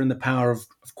believer in the power of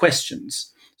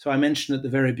questions. So I mentioned at the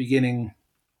very beginning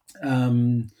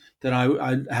that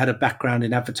I had a background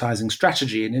in advertising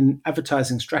strategy. And in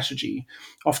advertising strategy,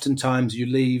 oftentimes you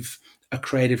leave a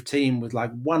creative team with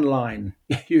like one line.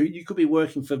 You could be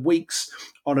working for weeks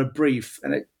on a brief,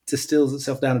 and it distills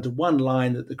itself down into one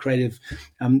line that the creative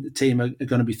team are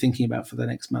going to be thinking about for the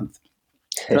next month.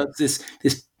 So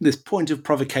this point of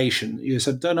provocation.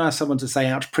 So don't ask someone to say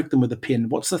out, prick them with a pin.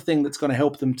 What's the thing that's going to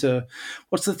help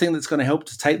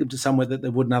to take them to somewhere that they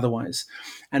wouldn't otherwise?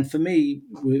 And for me,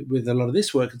 with a lot of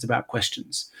this work, it's about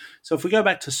questions. So if we go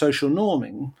back to social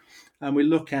norming, and we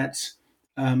look at,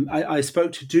 I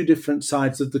spoke to two different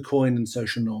sides of the coin in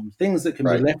social norm, things that can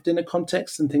be left in a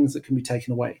context and things that can be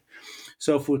taken away.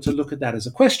 So if we were to look at that as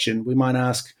a question, we might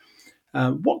ask,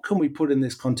 what can we put in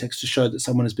this context to show that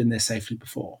someone has been there safely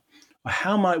before? Or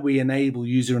how might we enable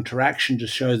user interaction to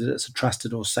show that it's a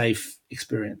trusted or safe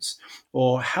experience?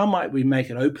 Or how might we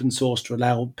make it open source to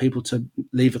allow people to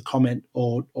leave a comment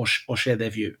or share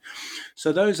their view?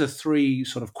 So those are three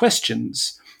sort of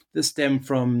questions that stem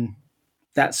from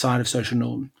that side of social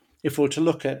norm. If we're to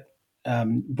look at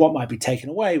what might be taken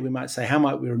away, we might say, how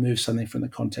might we remove something from the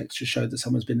context to show that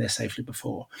someone's been there safely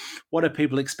before? What are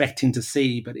people expecting to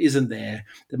see but isn't there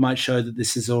that might show that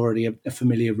this is already a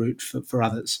familiar route for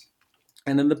others?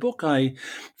 And in the book,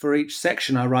 for each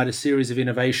section, I write a series of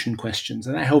innovation questions,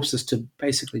 and that helps us to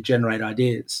basically generate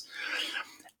ideas.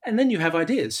 And then you have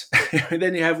ideas. And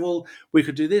then you have, well, we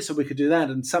could do this or we could do that.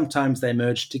 And sometimes they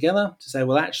merge together to say,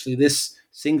 well, actually, this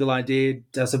single idea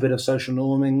does a bit of social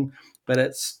norming, but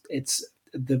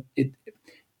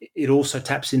it also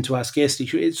taps into our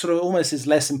scarcity. It sort of almost is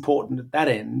less important at that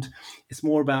end. It's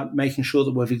more about making sure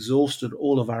that we've exhausted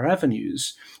all of our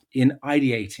avenues in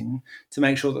ideating to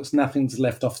make sure that nothing's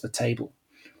left off the table.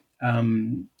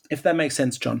 If that makes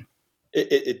sense, John.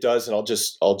 It does, and I'll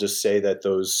just say that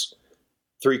those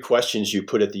 3 questions you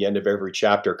put at the end of every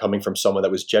chapter, coming from someone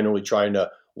that was generally trying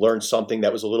to learn something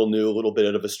that was a little new, a little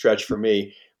bit of a stretch for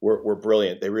me, were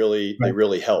brilliant. They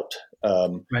really helped.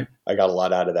 Right. I got a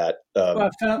lot out of that. Well,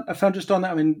 I found just on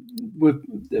that. I mean,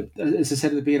 as I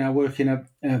said at the beginning, I work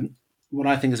in what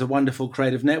I think is a wonderful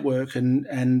creative network,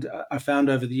 and I found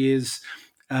over the years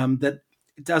that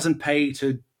it doesn't pay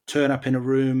to turn up in a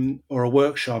room or a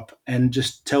workshop and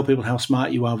just tell people how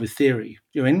smart you are with theory.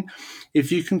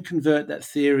 If you can convert that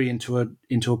theory into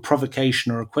a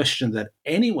provocation or a question that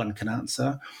anyone can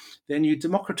answer, then you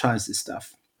democratize this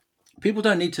stuff. People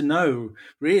don't need to know,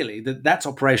 really, that that's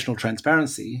operational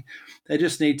transparency. They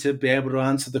just need to be able to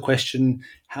answer the question,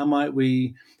 how might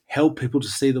we help people to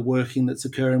see the working that's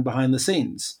occurring behind the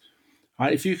scenes?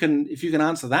 Right? If you can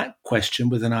answer that question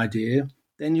with an idea,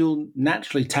 then you'll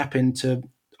naturally tap into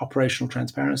operational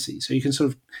transparency. So you can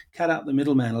sort of cut out the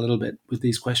middleman a little bit with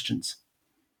these questions.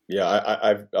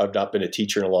 Yeah, I've not been a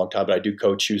teacher in a long time, but I do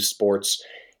coach youth sports.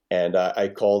 And I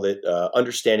called it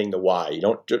understanding the why. You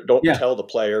don't tell the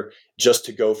player just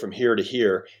to go from here to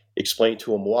here. Explain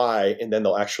to them why, and then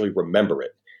they'll actually remember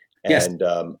it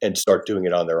and start doing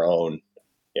it on their own.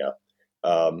 Yeah.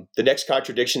 The next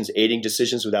contradiction is aiding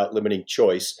decisions without limiting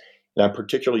choice. And I'm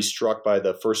particularly struck by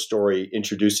the first story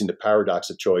introducing the paradox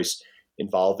of choice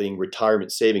involving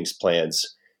retirement savings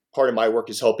plans. Part of my work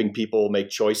is helping people make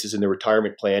choices in their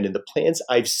retirement plan, and the plans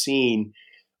I've seen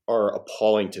are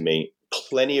appalling to me.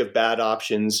 Plenty of bad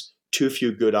options, too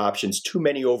few good options, too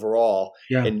many overall,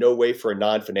 and no way for a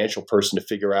non-financial person to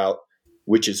figure out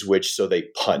which is which, so they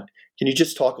punt. Can you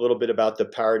just talk a little bit about the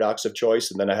paradox of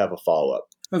choice, and then I have a follow-up?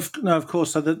 Of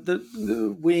course. So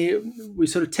we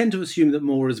sort of tend to assume that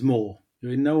more is more.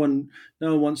 No one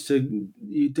wants to.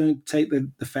 You don't take the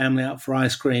family out for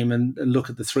ice cream and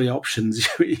look at the 3 options.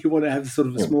 You want to have sort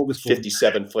of a smorgasbord.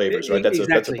 57 flavors, right?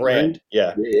 That's a brand.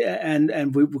 Yeah.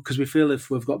 And because we feel if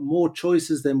we've got more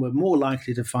choices, then we're more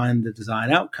likely to find the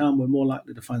desired outcome. We're more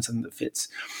likely to find something that fits.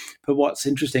 But what's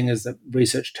interesting is that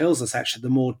research tells us actually the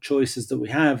more choices that we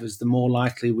have is the more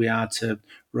likely we are to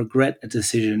regret a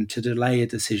decision, to delay a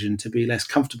decision, to be less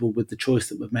comfortable with the choice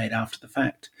that we've made after the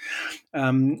fact.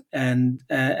 So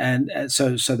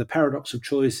the paradox of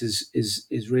choice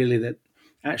is really that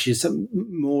actually some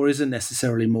more isn't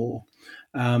necessarily more,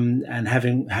 and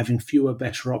having fewer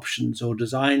better options or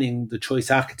designing the choice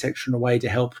architecture in a way to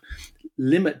help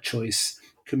limit choice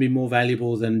can be more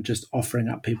valuable than just offering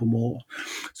up people more.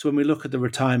 So when we look at the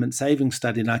retirement savings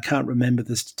study, and I can't remember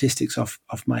the statistics off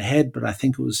my head, but I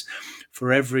think it was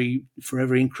for every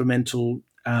incremental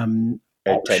 10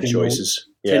 choices.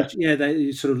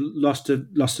 They sort of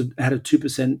had a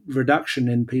 2% reduction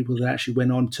in people that actually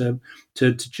went on to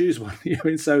choose one.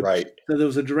 So there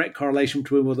was a direct correlation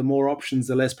between the more options,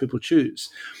 the less people choose.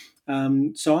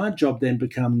 So our job then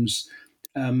becomes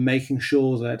making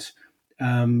sure that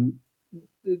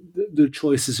the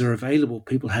choices are available.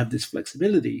 People have this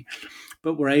flexibility,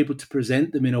 but we're able to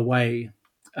present them in a way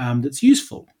that's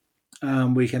useful.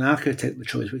 We can architect the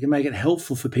choice. We can make it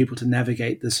helpful for people to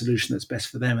navigate the solution that's best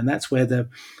for them. And that's where the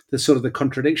sort of the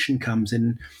contradiction comes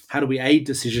in. How do we aid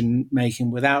decision making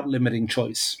without limiting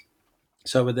choice?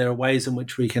 So there are ways in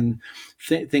which we can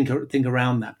think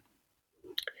around that.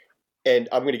 And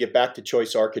I'm going to get back to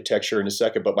choice architecture in a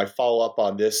second, but my follow-up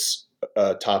on this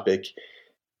topic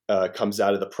comes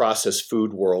out of the processed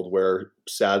food world, where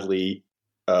sadly,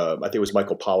 I think it was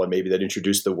Michael Pollan maybe that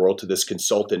introduced the world to this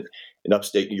consultant in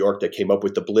upstate New York that came up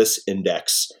with the Bliss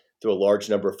Index through a large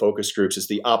number of focus groups. It's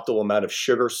the optimal amount of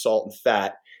sugar, salt, and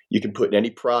fat you can put in any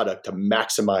product to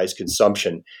maximize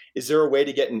consumption. Is there a way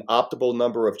to get an optimal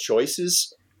number of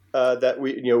choices that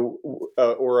we,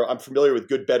 or I'm familiar with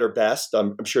good, better, best.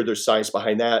 I'm sure there's science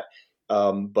behind that.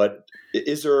 But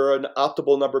is there an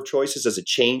optimal number of choices? Does it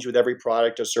change with every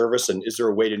product or service? And is there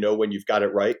a way to know when you've got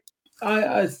it right?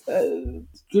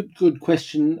 Good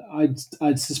question.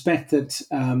 I'd suspect that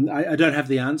I don't have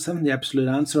the answer, the absolute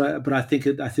answer, but I think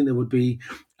there would be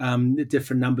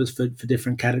different numbers for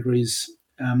different categories.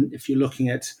 If you're looking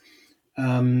at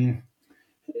a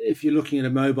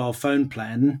mobile phone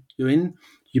plan,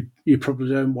 you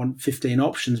probably don't want 15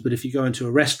 options, but if you go into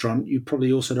a restaurant, you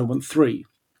probably also don't want 3.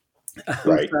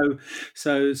 Right.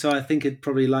 So I think it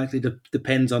probably likely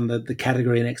depends on the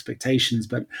category and expectations.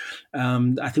 But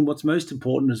I think what's most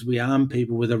important is we arm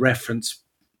people with a reference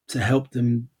to help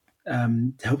them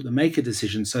make a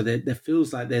decision, so that there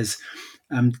feels like there's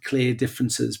clear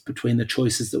differences between the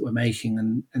choices that we're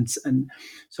making, and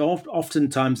so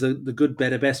oftentimes the good,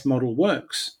 better, best model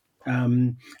works,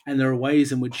 and there are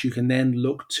ways in which you can then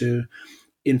look to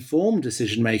inform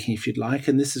decision making, if you'd like,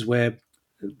 and this is where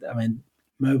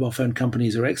mobile phone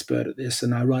companies are expert at this,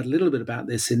 and I write a little bit about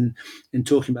this in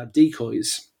talking about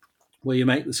decoys, where you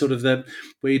make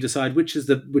where you decide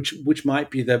which might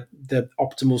be the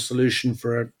optimal solution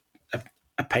for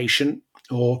a patient,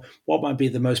 or what might be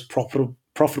the most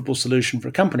profitable solution for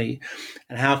a company,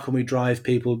 and how can we drive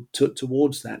people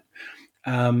towards that.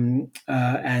 And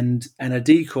a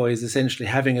decoy is essentially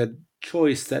having a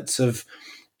choice that's of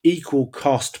equal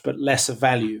cost but lesser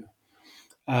value.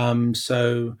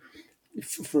 So,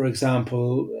 for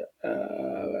example,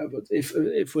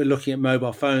 if we're looking at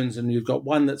mobile phones and you've got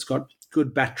one that's got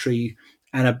good battery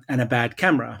and a bad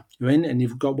camera, and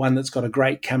you've got one that's got a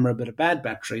great camera but a bad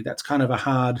battery, that's kind of a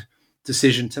hard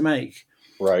decision to make.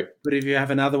 Right. But if you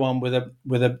have another one with a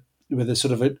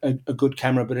sort of a good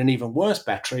camera but an even worse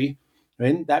battery,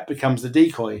 that becomes the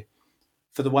decoy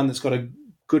for the one that's got a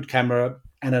good camera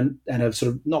and a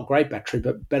sort of not great battery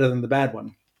but better than the bad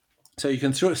one. So you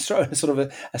can throw in sort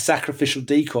of a sacrificial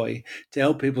decoy to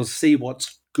help people see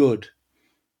what's good.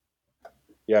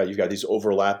 Yeah, you've got these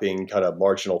overlapping kind of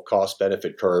marginal cost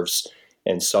benefit curves,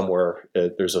 and somewhere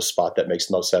there's a spot that makes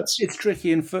the most sense. It's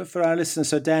tricky, and for our listeners,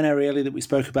 so Dan Ariely that we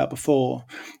spoke about before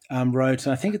wrote,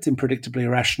 and I think it's in Predictably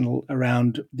Irrational,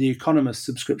 around The Economist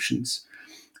subscriptions,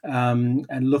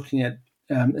 and looking at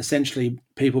essentially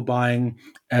people buying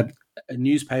a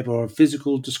newspaper or a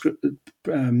physical versus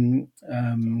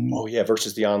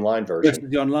the online version. Versus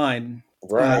the online.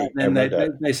 Right. And they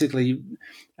basically,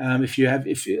 I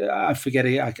forget,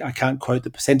 I can't quote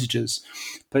the percentages,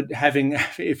 but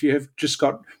if you have just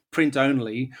got print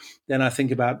only, then I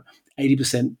think about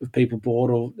 80% of people bought,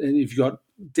 or if you've got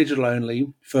digital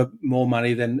only for more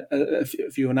money than a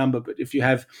fewer number. But if you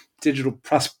have digital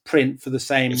plus print for the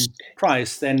same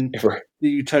price, then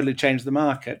you totally change the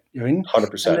market. You're in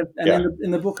 100%. And in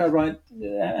the book I write,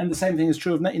 and the same thing is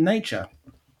true in nature.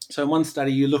 So in one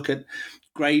study, you look at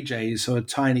grey jays, so a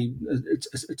tiny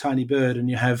bird, and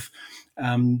you have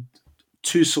 2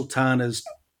 sultanas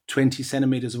 20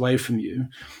 centimeters away from you,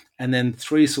 and then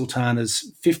 3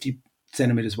 sultanas 50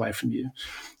 centimeters away from you,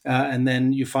 and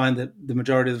then you find that the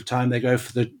majority of the time they go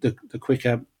for the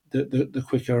quicker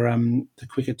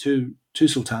two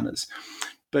sultanas.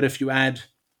 But if you add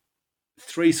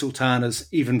 3 sultanas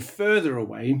even further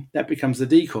away, that becomes the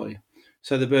decoy.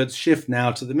 So the birds shift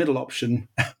now to the middle option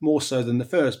more so than the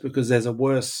first, because there's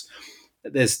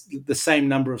the same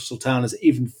number of sultanas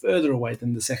even further away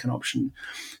than the second option.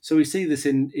 So we see this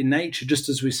in nature, just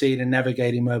as we see it in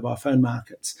navigating mobile phone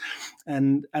markets.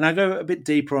 And I go a bit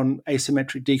deeper on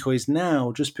asymmetric decoys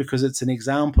now, just because it's an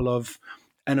example of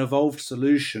an evolved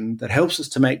solution that helps us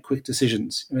to make quick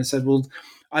decisions. And I said, well,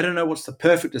 I don't know what's the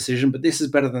perfect decision, but this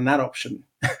is better than that option.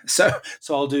 so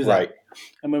I'll do that. Right.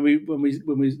 And when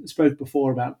we spoke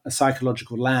before about a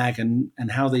psychological lag and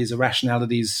how these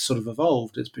irrationalities sort of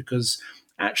evolved, it's because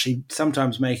actually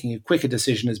sometimes making a quicker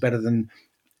decision is better than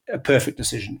a perfect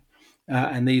decision.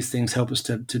 And these things help us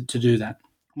to do that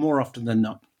more often than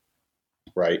not.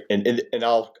 Right. And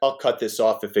I'll cut this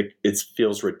off if it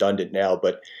feels redundant now,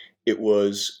 but it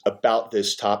was about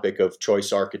this topic of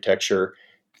choice architecture,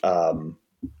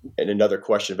 and another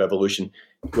question of evolution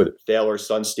with Thaler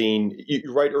Sunstein.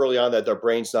 You write early on that our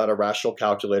brain's not a rational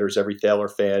calculator, as every Thaler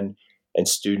fan and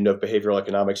student of behavioral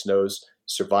economics knows.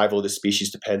 Survival of the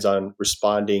species depends on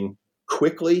responding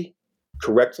quickly,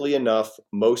 correctly enough,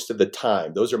 most of the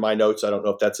time. Those are my notes. I don't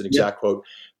know if that's an exact quote,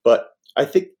 but I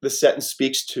think the sentence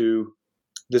speaks to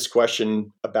this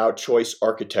question about choice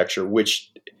architecture,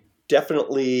 which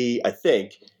definitely, I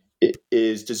think, it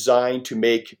is designed to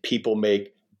make people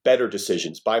make better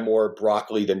decisions, buy more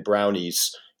broccoli than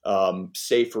brownies,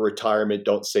 save for retirement,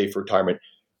 don't save for retirement,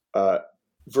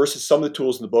 versus some of the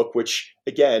tools in the book, which,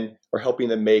 again, are helping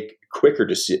them make quicker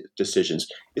decisions.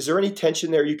 Is there any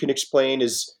tension there you can explain?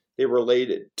 Is they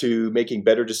related to making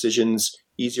better decisions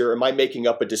easier? Am I making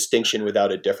up a distinction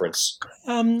without a difference?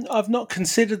 I've not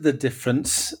considered the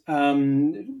difference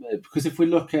because if we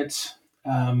look at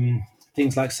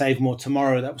things like Save More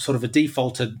Tomorrow, that was sort of a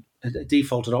defaulted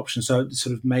option, so it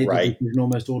sort of made the decision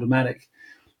almost automatic.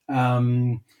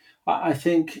 I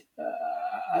think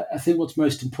what's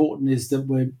most important is that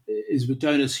we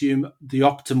don't assume the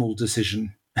optimal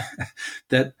decision.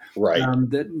 that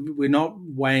we're not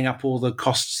weighing up all the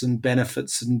costs and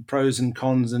benefits and pros and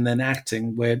cons and then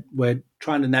acting. We're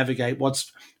trying to navigate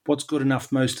what's good enough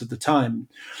most of the time.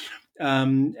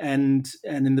 And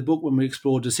in the book, when we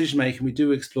explore decision making, we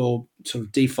do explore sort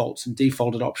of defaults and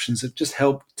defaulted options that just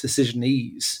help decision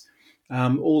ease,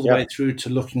 all the way through to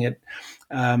looking at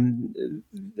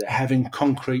having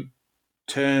concrete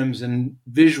terms and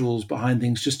visuals behind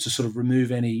things, just to sort of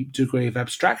remove any degree of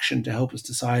abstraction to help us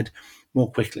decide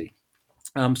more quickly.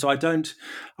 So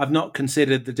I've not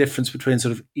considered the difference between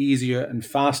sort of easier and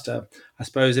faster. I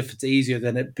suppose if it's easier,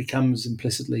 then it becomes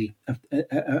implicitly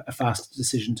a faster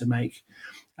decision to make.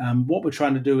 What we're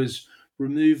trying to do is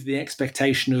remove the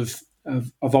expectation of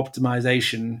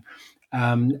optimization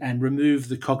and remove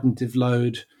the cognitive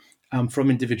load from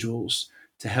individuals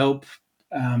to help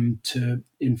to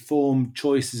inform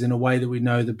choices in a way that we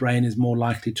know the brain is more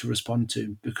likely to respond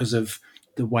to because of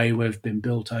the way we've been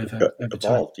built over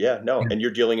time. And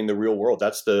you're dealing in the real world.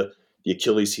 That's the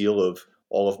Achilles heel of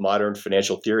all of modern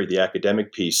financial theory, the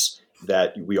academic piece,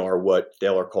 that we are what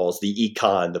Thaler calls the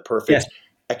econ, the perfect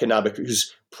economic,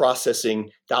 who's processing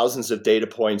thousands of data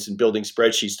points and building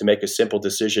spreadsheets to make a simple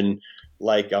decision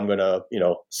like I'm going to,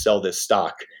 sell this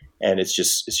stock. And it's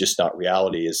just not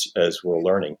reality as we're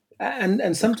learning.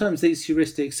 And sometimes these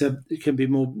heuristics can be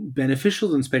more beneficial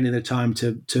than spending the time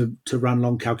to run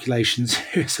long calculations.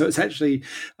 So it's actually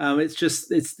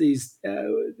it's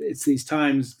these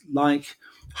times like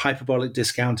hyperbolic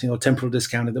discounting or temporal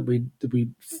discounting that we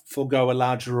forego a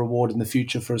larger reward in the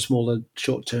future for a smaller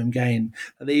short-term gain.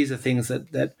 These are things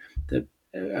that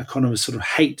economists sort of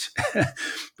hate,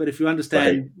 but if you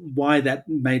understand why that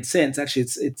made sense, actually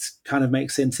it's kind of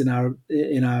makes sense in our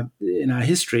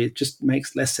history. It just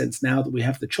makes less sense now that we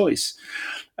have the choice.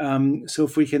 So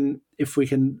if we can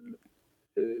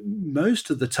most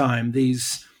of the time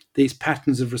these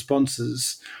patterns of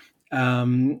responses,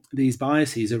 these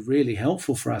biases are really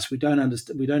helpful for us. We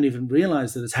don't even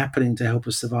realize that it's happening to help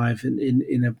us survive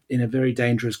in a very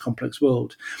dangerous, complex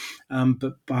world.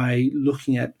 But by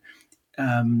looking at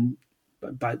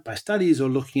by studies or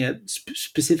looking at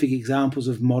specific examples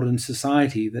of modern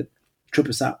society that trip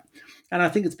us up. And I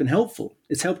think it's been helpful.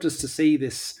 It's helped us to see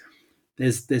this.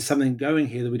 There's something going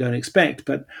here that we don't expect.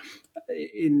 But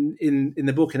in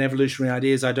the book, in Evolutionary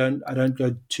Ideas, I don't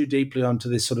go too deeply onto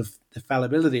this sort of the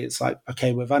fallibility. It's like,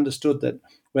 okay, we've understood that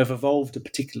we've evolved a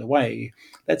particular way.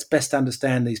 Let's best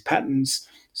understand these patterns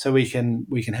so we can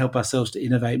help ourselves to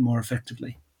innovate more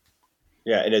effectively.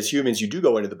 Yeah, and as humans, you do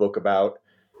go into the book about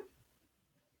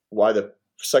why the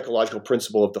psychological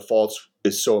principle of defaults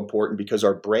is so important, because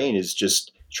our brain is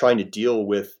just trying to deal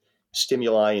with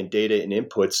stimuli and data and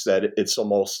inputs that it's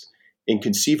almost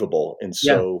inconceivable. And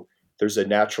so there's a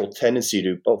natural tendency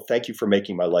to, thank you for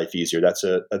making my life easier. That's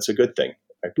a good thing.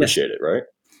 I appreciate it, right?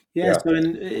 Yeah. So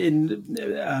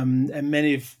and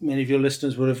many of your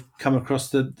listeners would have come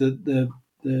across the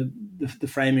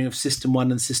framing of System 1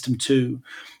 and System 2.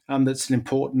 That's an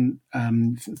important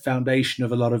foundation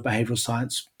of a lot of behavioral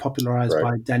science, popularized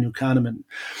by Daniel Kahneman.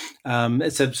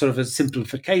 It's a sort of a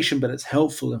simplification, but it's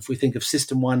helpful if we think of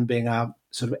System 1 being our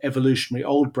sort of evolutionary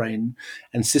old brain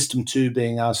and System 2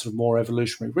 being our sort of more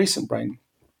evolutionary recent brain.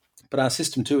 But our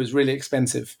System 2 is really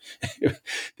expensive.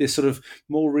 This sort of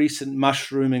more recent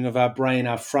mushrooming of our brain,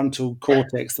 our frontal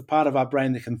cortex, the part of our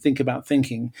brain that can think about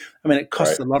thinking. I mean, it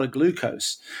costs a lot of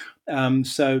glucose.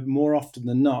 So more often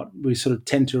than not, we sort of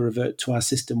tend to revert to our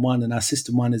System 1, and our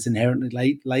System 1 is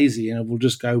inherently lazy, and it will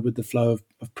just go with the flow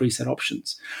of preset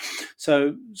options.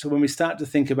 So when we start to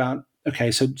think about,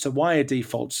 okay, so why are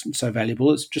defaults so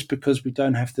valuable? It's just because we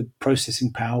don't have the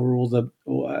processing power or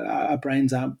our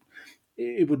brains aren't.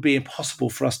 It would be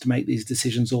impossible for us to make these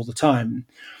decisions all the time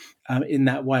in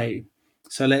that way.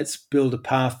 So let's build a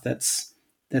path that's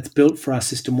built for our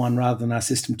System 1 rather than our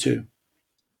System 2.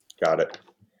 Got it.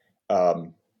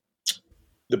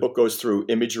 The book goes through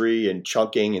imagery and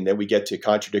chunking, and then we get to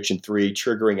contradiction 3,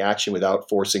 triggering action without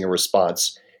forcing a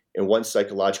response. And one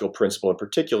psychological principle in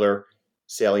particular,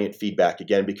 salient feedback,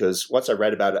 again, because once I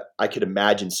read about it, I could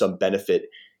imagine some benefit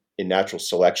in natural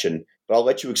selection. But I'll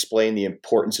let you explain the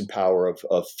importance and power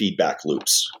of feedback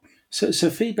loops. So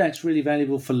feedback's really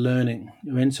valuable for learning.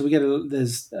 I mean, so we get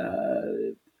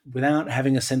without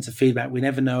having a sense of feedback, we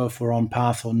never know if we're on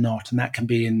path or not. And that can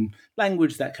be in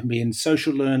language, that can be in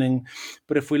social learning.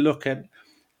 But if we look at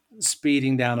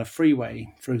speeding down a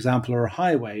freeway, for example, or a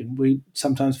highway, we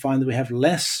sometimes find that we have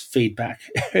less feedback.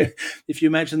 If you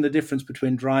imagine the difference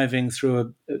between driving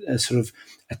through a sort of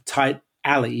a tight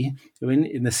alley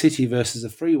in the city versus a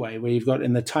freeway, where you've got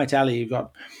in the tight alley, you've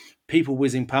got people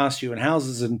whizzing past you and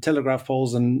houses and telegraph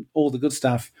poles and all the good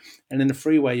stuff. And in the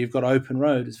freeway, you've got open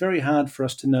road. It's very hard for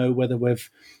us to know whether we've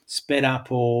sped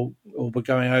up or we're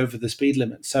going over the speed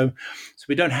limit. So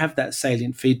we don't have that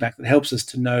salient feedback that helps us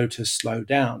to know to slow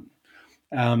down.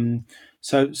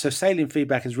 So salient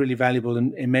feedback is really valuable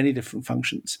in many different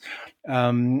functions.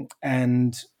 And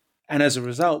as a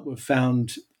result, we've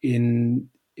found in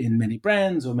many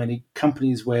brands or many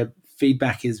companies where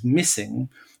feedback is missing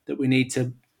that we need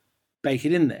to bake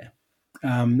it in there.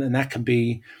 And that can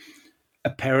be a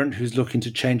parent who's looking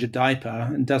to change a diaper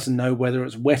and doesn't know whether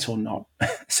it's wet or not.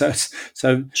 so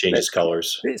changes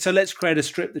colors. So let's create a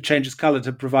strip that changes color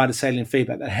to provide a salient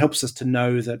feedback that helps us to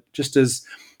know that, just as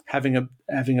having a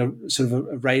sort of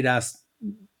a radar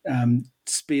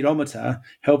speedometer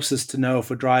helps us to know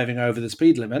if we're driving over the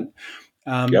speed limit.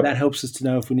 That helps us to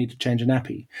know if we need to change a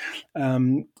nappy.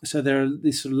 So there are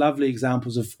these sort of lovely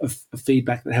examples of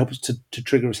feedback that help us to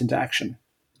trigger us into action.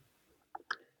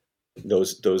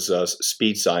 Those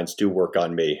speed signs do work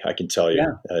on me, I can tell you.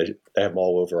 Yeah. I have them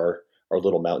all over our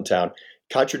little mountain town.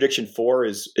 Contradiction 4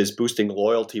 is boosting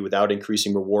loyalty without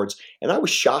increasing rewards. And I was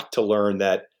shocked to learn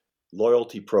that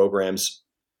loyalty programs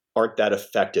aren't that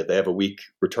effective. They have a weak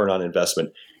return on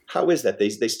investment. How is that? They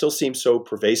still seem so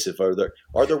pervasive. Are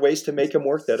there ways to make them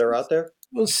work that are out there?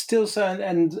 Well, still so.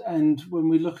 And when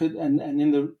we look at and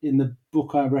in the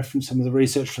book, I referenced some of the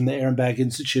research from the Ehrenberg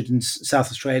Institute in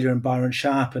South Australia and Byron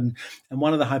Sharp, and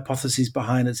one of the hypotheses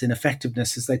behind its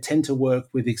ineffectiveness is they tend to work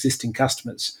with existing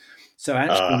customers. So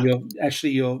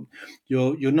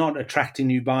you're not attracting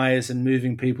new buyers and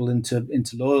moving people into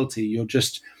loyalty. You're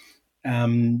just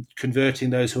converting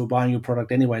those who are buying your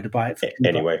product anyway to buy it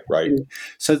anyway, right?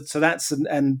 So that's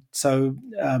I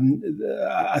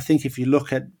think if you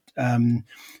look at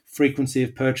frequency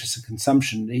of purchase and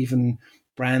consumption, even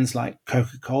brands like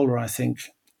Coca-Cola, I think,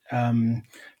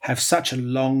 have such a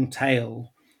long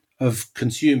tail of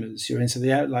consumers. So I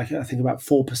think about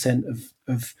 4%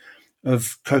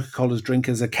 of Coca-Cola's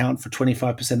drinkers account for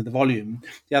 25% of the volume.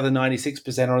 The other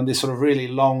 96% are on this sort of really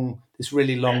long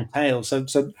tail. So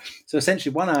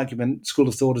essentially, one argument, school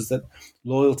of thought, is that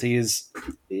loyalty is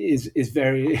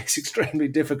extremely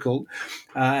difficult,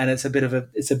 and it's a bit of a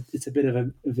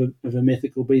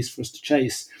mythical beast for us to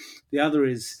chase. The other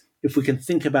is, if we can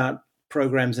think about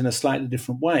programs in a slightly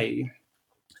different way,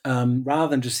 rather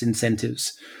than just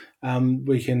incentives,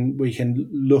 we can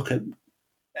look at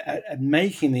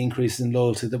making the increases in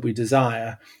loyalty that we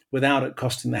desire without it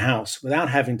costing the house, without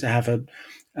having to have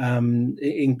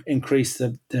increase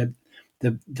the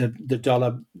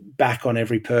dollar back on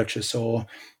every purchase, or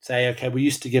say, okay, we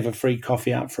used to give a free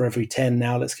coffee out for every 10,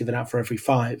 now let's give it out for every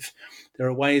 5. There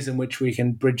are ways in which we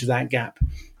can bridge that gap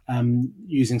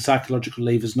using psychological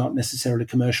levers, not necessarily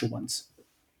commercial ones.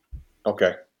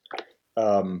 Okay.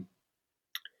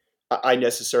 I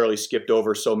necessarily skipped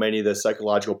over so many of the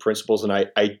psychological principles, and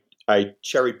I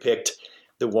cherry-picked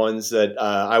the ones that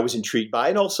I was intrigued by,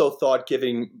 and also thought,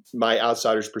 giving my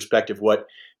outsider's perspective, what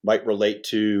might relate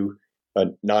to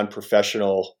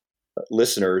non-professional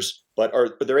listeners. But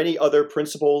are there any other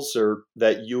principles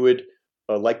that you would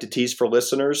like to tease for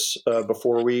listeners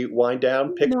before we wind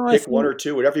down? Pick one or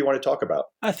two, whatever you want to talk about.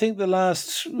 I think the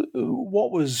last,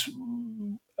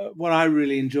 what I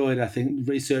really enjoyed, I think,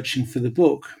 researching for the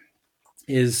book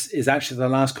is actually the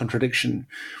last contradiction,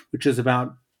 which is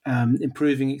about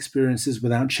improving experiences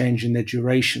without changing their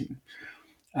duration.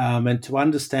 And to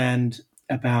understand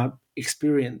about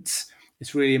experience,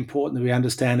 it's really important that we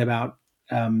understand about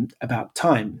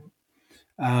time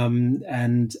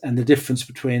and the difference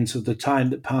between sort of the time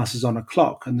that passes on a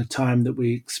clock and the time that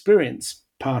we experience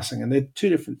passing. And they're two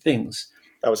different things.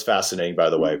 That was fascinating, by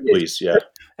the way. Please, yeah.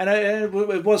 And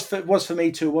it was for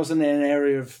me too. It wasn't an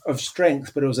area of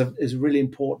strength, but it was a really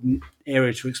important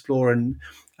area to explore in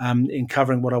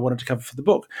covering what I wanted to cover for the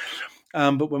book.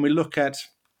 But when we look at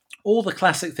all the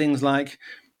classic things like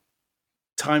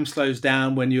time slows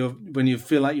down when you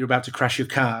feel like you're about to crash your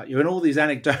car, and all these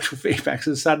anecdotal feedbacks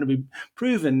are starting to be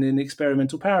proven in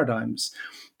experimental paradigms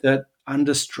that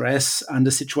under stress, under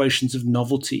situations of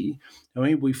novelty,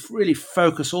 we really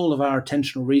focus all of our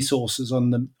attentional resources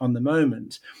on the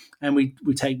moment, and we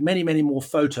take many, many more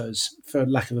photos, for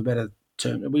lack of a better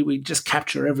term. We just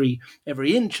capture every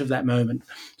inch of that moment,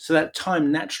 so that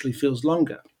time naturally feels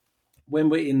longer. when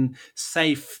we're in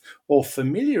safe or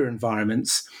familiar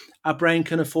environments, our brain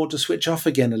can afford to switch off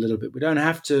again a little bit. We don't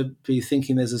have to be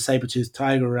thinking there's a saber-toothed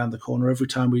tiger around the corner every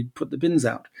time we put the bins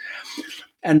out.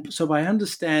 And so by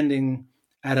understanding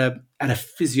at a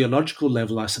physiological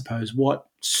level, I suppose, what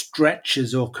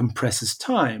stretches or compresses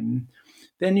time,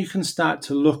 then you can start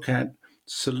to look at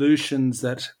solutions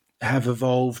that have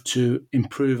evolved to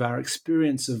improve our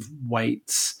experience of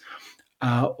weights,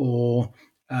 or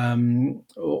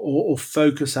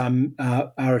focus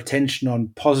our attention on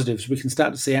positives. We can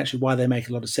start to see actually why they make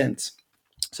a lot of sense.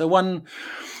 So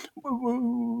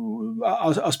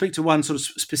I'll speak to one sort of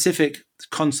specific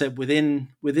concept within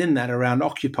that around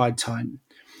occupied time.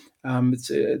 It's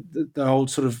the old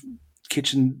sort of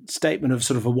kitchen statement of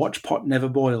sort of a watch pot never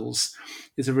boils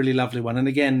is a really lovely one. And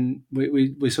again,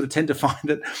 we sort of tend to find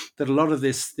that a lot of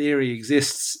this theory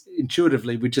exists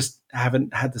intuitively. We just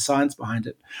haven't had the science behind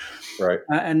it. Right.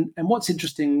 And what's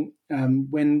interesting,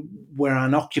 when we're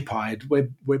unoccupied,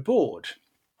 we're bored.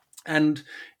 And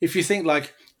if you think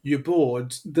like you're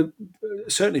bored,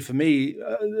 certainly for me,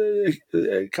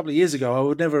 a couple of years ago, I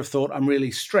would never have thought I'm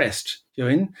really stressed,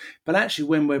 but actually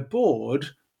when we're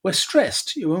bored, we're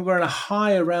stressed. When we're in a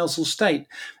high arousal state,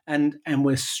 and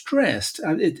we're stressed,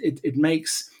 it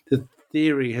makes, the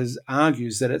theory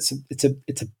argues that it's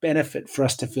a benefit for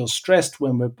us to feel stressed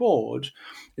when we're bored.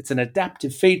 It's an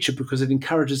adaptive feature because it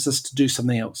encourages us to do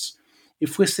something else.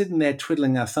 If we're sitting there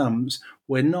twiddling our thumbs,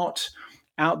 we're not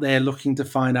out there looking to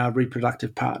find our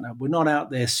reproductive partner. We're not out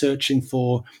there searching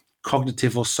for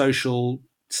cognitive or social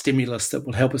stimulus that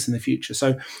will help us in the future.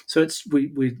 So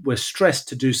we're stressed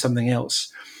to do something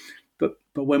else.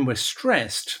 But when we're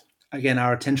stressed, again,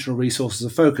 our attentional resources are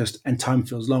focused and time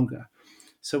feels longer.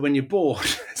 So when you're bored,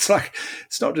 it's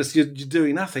not just you're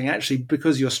doing nothing. Actually,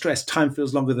 because you're stressed, time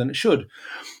feels longer than it should.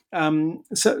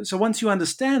 So once you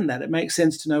understand that, it makes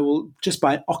sense to know, well, just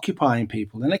by occupying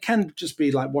people, and it can just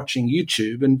be like watching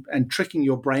YouTube and tricking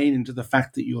your brain into the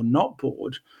fact that you're not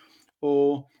bored,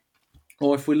 or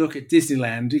if we look at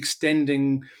Disneyland,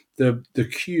 extending the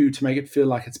queue to make it feel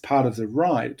like it's part of the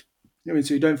ride,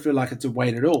 so you don't feel like it's a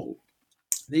wait at all.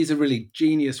 These are really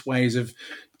genius ways of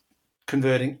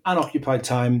converting unoccupied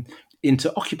time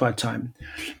into occupied time.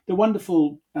 The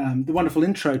wonderful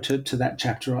intro to that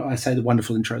chapter, I say the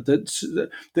wonderful intro, the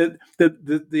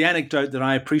anecdote that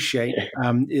I appreciate,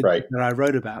 right, that I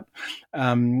wrote about,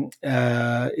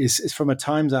 is from a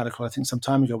Times article, I think some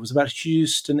time ago. It was about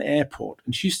Houston Airport.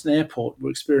 And Houston Airport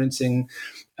were experiencing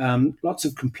lots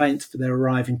of complaints for their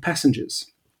arriving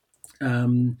passengers.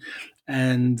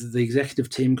 And the executive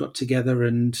team got together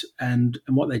and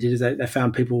what they did is they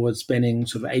found people were spending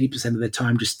sort of 80% of their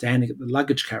time just standing at the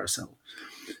luggage carousel.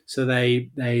 So they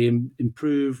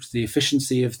improved the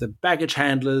efficiency of the baggage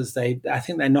handlers. I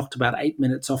think they knocked about 8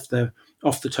 minutes off the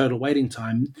total waiting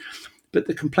time, but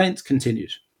the complaints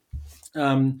continued.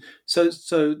 So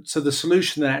the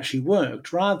solution that actually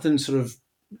worked, rather than sort of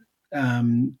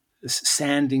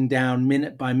sanding down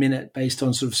minute by minute based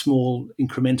on sort of small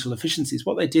incremental efficiencies,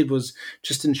 what they did was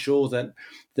just ensure that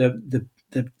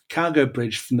the cargo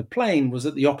bridge from the plane was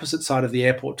at the opposite side of the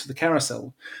airport to the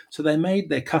carousel. So they made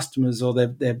their customers or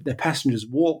their passengers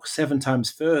walk 7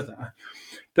 times further.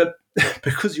 But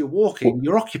because you're walking,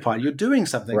 you're occupied, you're doing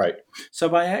something. Right. So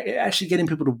by actually getting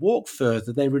people to walk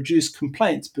further, they reduced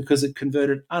complaints because it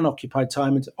converted unoccupied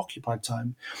time into occupied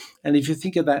time. And if you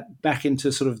think of that back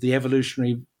into sort of the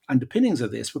evolutionary underpinnings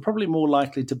of this, we're probably more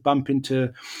likely to bump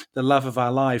into the love of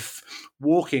our life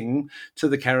walking to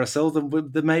the carousel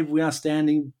than maybe we are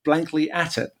standing blankly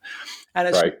at it. And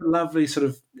it's right.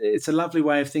 It's a lovely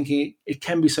way of thinking. It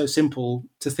can be so simple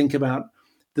to think about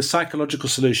the psychological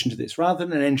solution to this, rather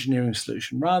than an engineering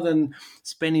solution, rather than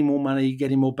spending more money,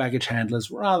 getting more baggage handlers,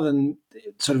 rather than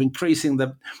sort of increasing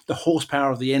the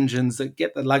horsepower of the engines that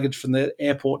get the luggage from the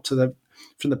airport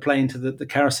from the plane to the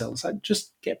carousel. So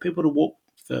just get people to walk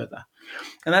further.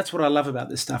 And that's what I love about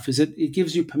this stuff, is it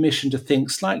gives you permission to think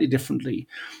slightly differently.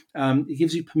 It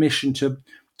gives you permission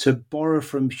to borrow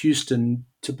from Houston,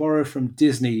 to borrow from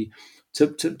Disney,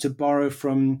 to borrow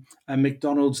from a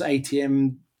McDonald's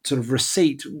ATM sort of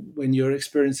receipt when you're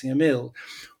experiencing a meal.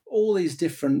 All these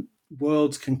different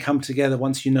worlds can come together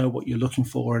once you know what you're looking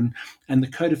for, and the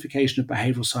codification of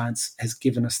behavioral science has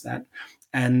given us that.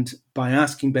 And by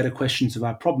asking better questions of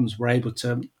our problems, we're able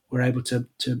to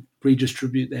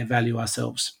redistribute their value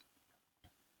ourselves.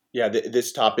 Yeah,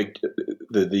 this topic,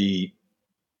 the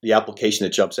application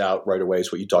that jumps out right away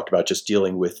is what you talked about, just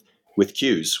dealing with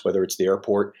cues, whether it's the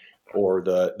airport or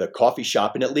the coffee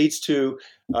shop. And it leads to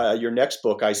your next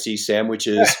book, I see, Sam, which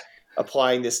is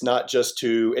applying this not just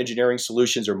to engineering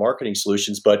solutions or marketing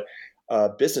solutions, but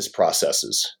business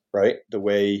processes. right? The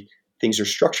way things are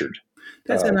structured.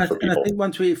 And I think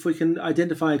if we can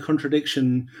identify a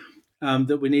contradiction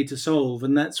that we need to solve,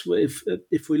 and that's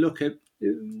if we look at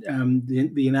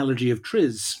the analogy of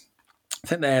TRIZ, I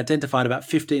think they identified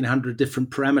about 1,500 different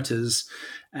parameters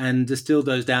and distilled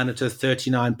those down into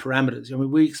 39 parameters. I mean,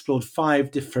 we explored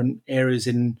 5 different areas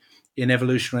in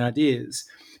evolutionary ideas,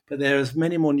 but there's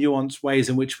many more nuanced ways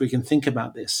in which we can think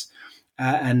about this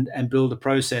and build a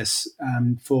process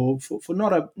for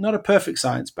not a perfect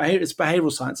science. It's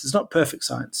behavioral science. It's not perfect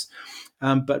science,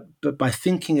 but by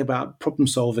thinking about problem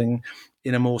solving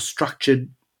in a more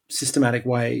structured, systematic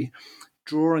way,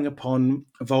 drawing upon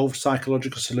evolved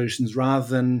psychological solutions rather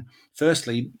than,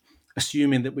 firstly,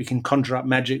 assuming that we can conjure up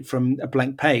magic from a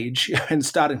blank page and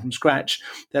starting from scratch,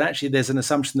 that actually there's an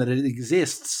assumption that it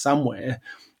exists somewhere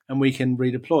and we can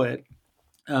redeploy it.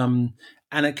 And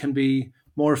it can be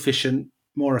more efficient,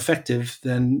 more effective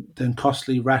than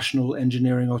costly, rational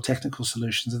engineering or technical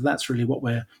solutions. And that's really what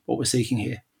we're seeking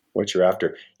here. What you're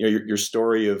after. Your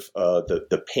story of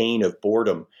the pain of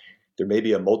boredom, there may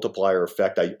be a multiplier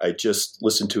effect. I just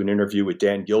listened to an interview with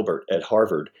Dan Gilbert at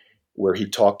Harvard where he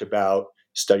talked about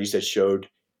studies that showed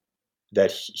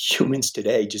that humans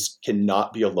today just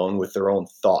cannot be alone with their own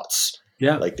thoughts.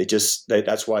 Yeah. Like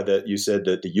that's why you said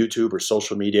that the YouTube or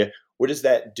social media, what does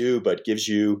that do but gives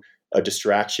you a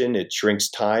distraction? It shrinks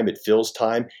time, it fills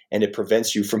time, and it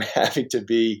prevents you from having to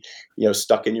be,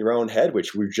 stuck in your own head,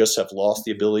 which we just have lost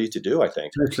the ability to do, I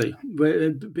think. Totally.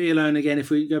 Be alone again. If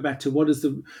we go back to what is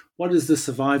the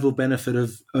survival benefit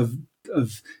of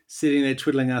sitting there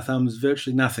twiddling our thumbs?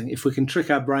 Virtually nothing. If we can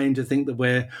trick our brain to think that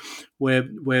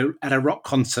we're at a rock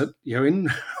concert,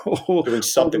 or doing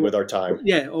something with our time,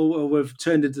 or we've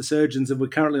turned into surgeons and we're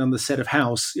currently on the set of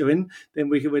House, then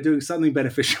we're doing something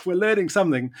beneficial. We're learning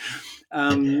something.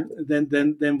 Then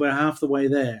we're half the way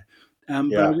there.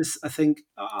 But I think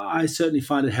I certainly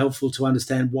find it helpful to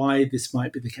understand why this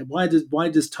might be the case. Why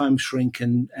does time shrink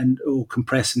and or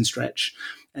compress and stretch?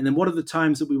 And then what are the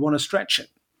times that we want to stretch it?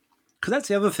 Because that's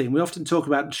the other thing. We often talk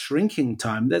about shrinking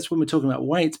time. That's when we're talking about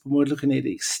weights, but we're looking at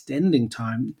extending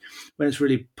time when it's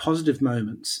really positive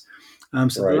moments.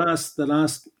 Right. The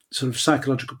last sort of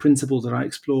psychological principle that I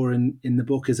explore in the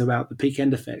book is about the peak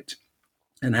end effect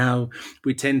and how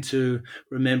we tend to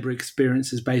remember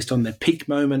experiences based on their peak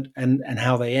moment and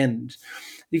how they end.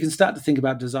 You can start to think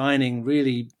about designing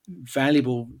really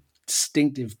valuable,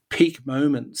 distinctive peak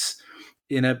moments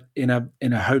in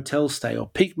a hotel stay, or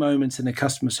peak moments in a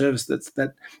customer service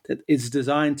that is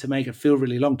designed to make it feel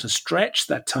really long, to stretch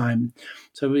that time.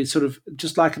 So we sort of,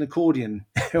 just like an accordion,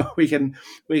 we can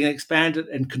expand it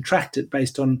and contract it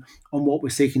based on what we're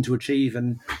seeking to achieve,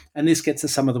 and this gets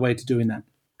us some of the way to doing that.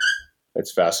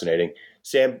 That's fascinating.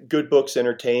 Sam, good books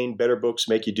entertain, better books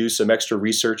make you do some extra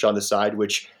research on the side,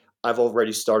 which I've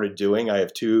already started doing. I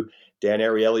have 2 Dan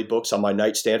Ariely books on my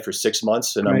nightstand for 6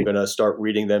 months, and right. I'm going to start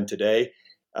reading them today.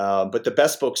 But the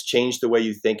best books change the way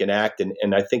you think and act,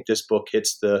 and I think this book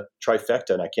hits the trifecta,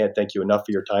 and I can't thank you enough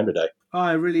for your time today.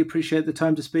 I really appreciate the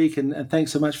time to speak, and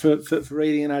thanks so much for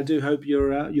reading, and I do hope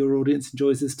your audience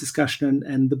enjoys this discussion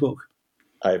and the book.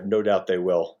 I have no doubt they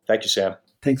will. Thank you, Sam.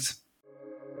 Thanks.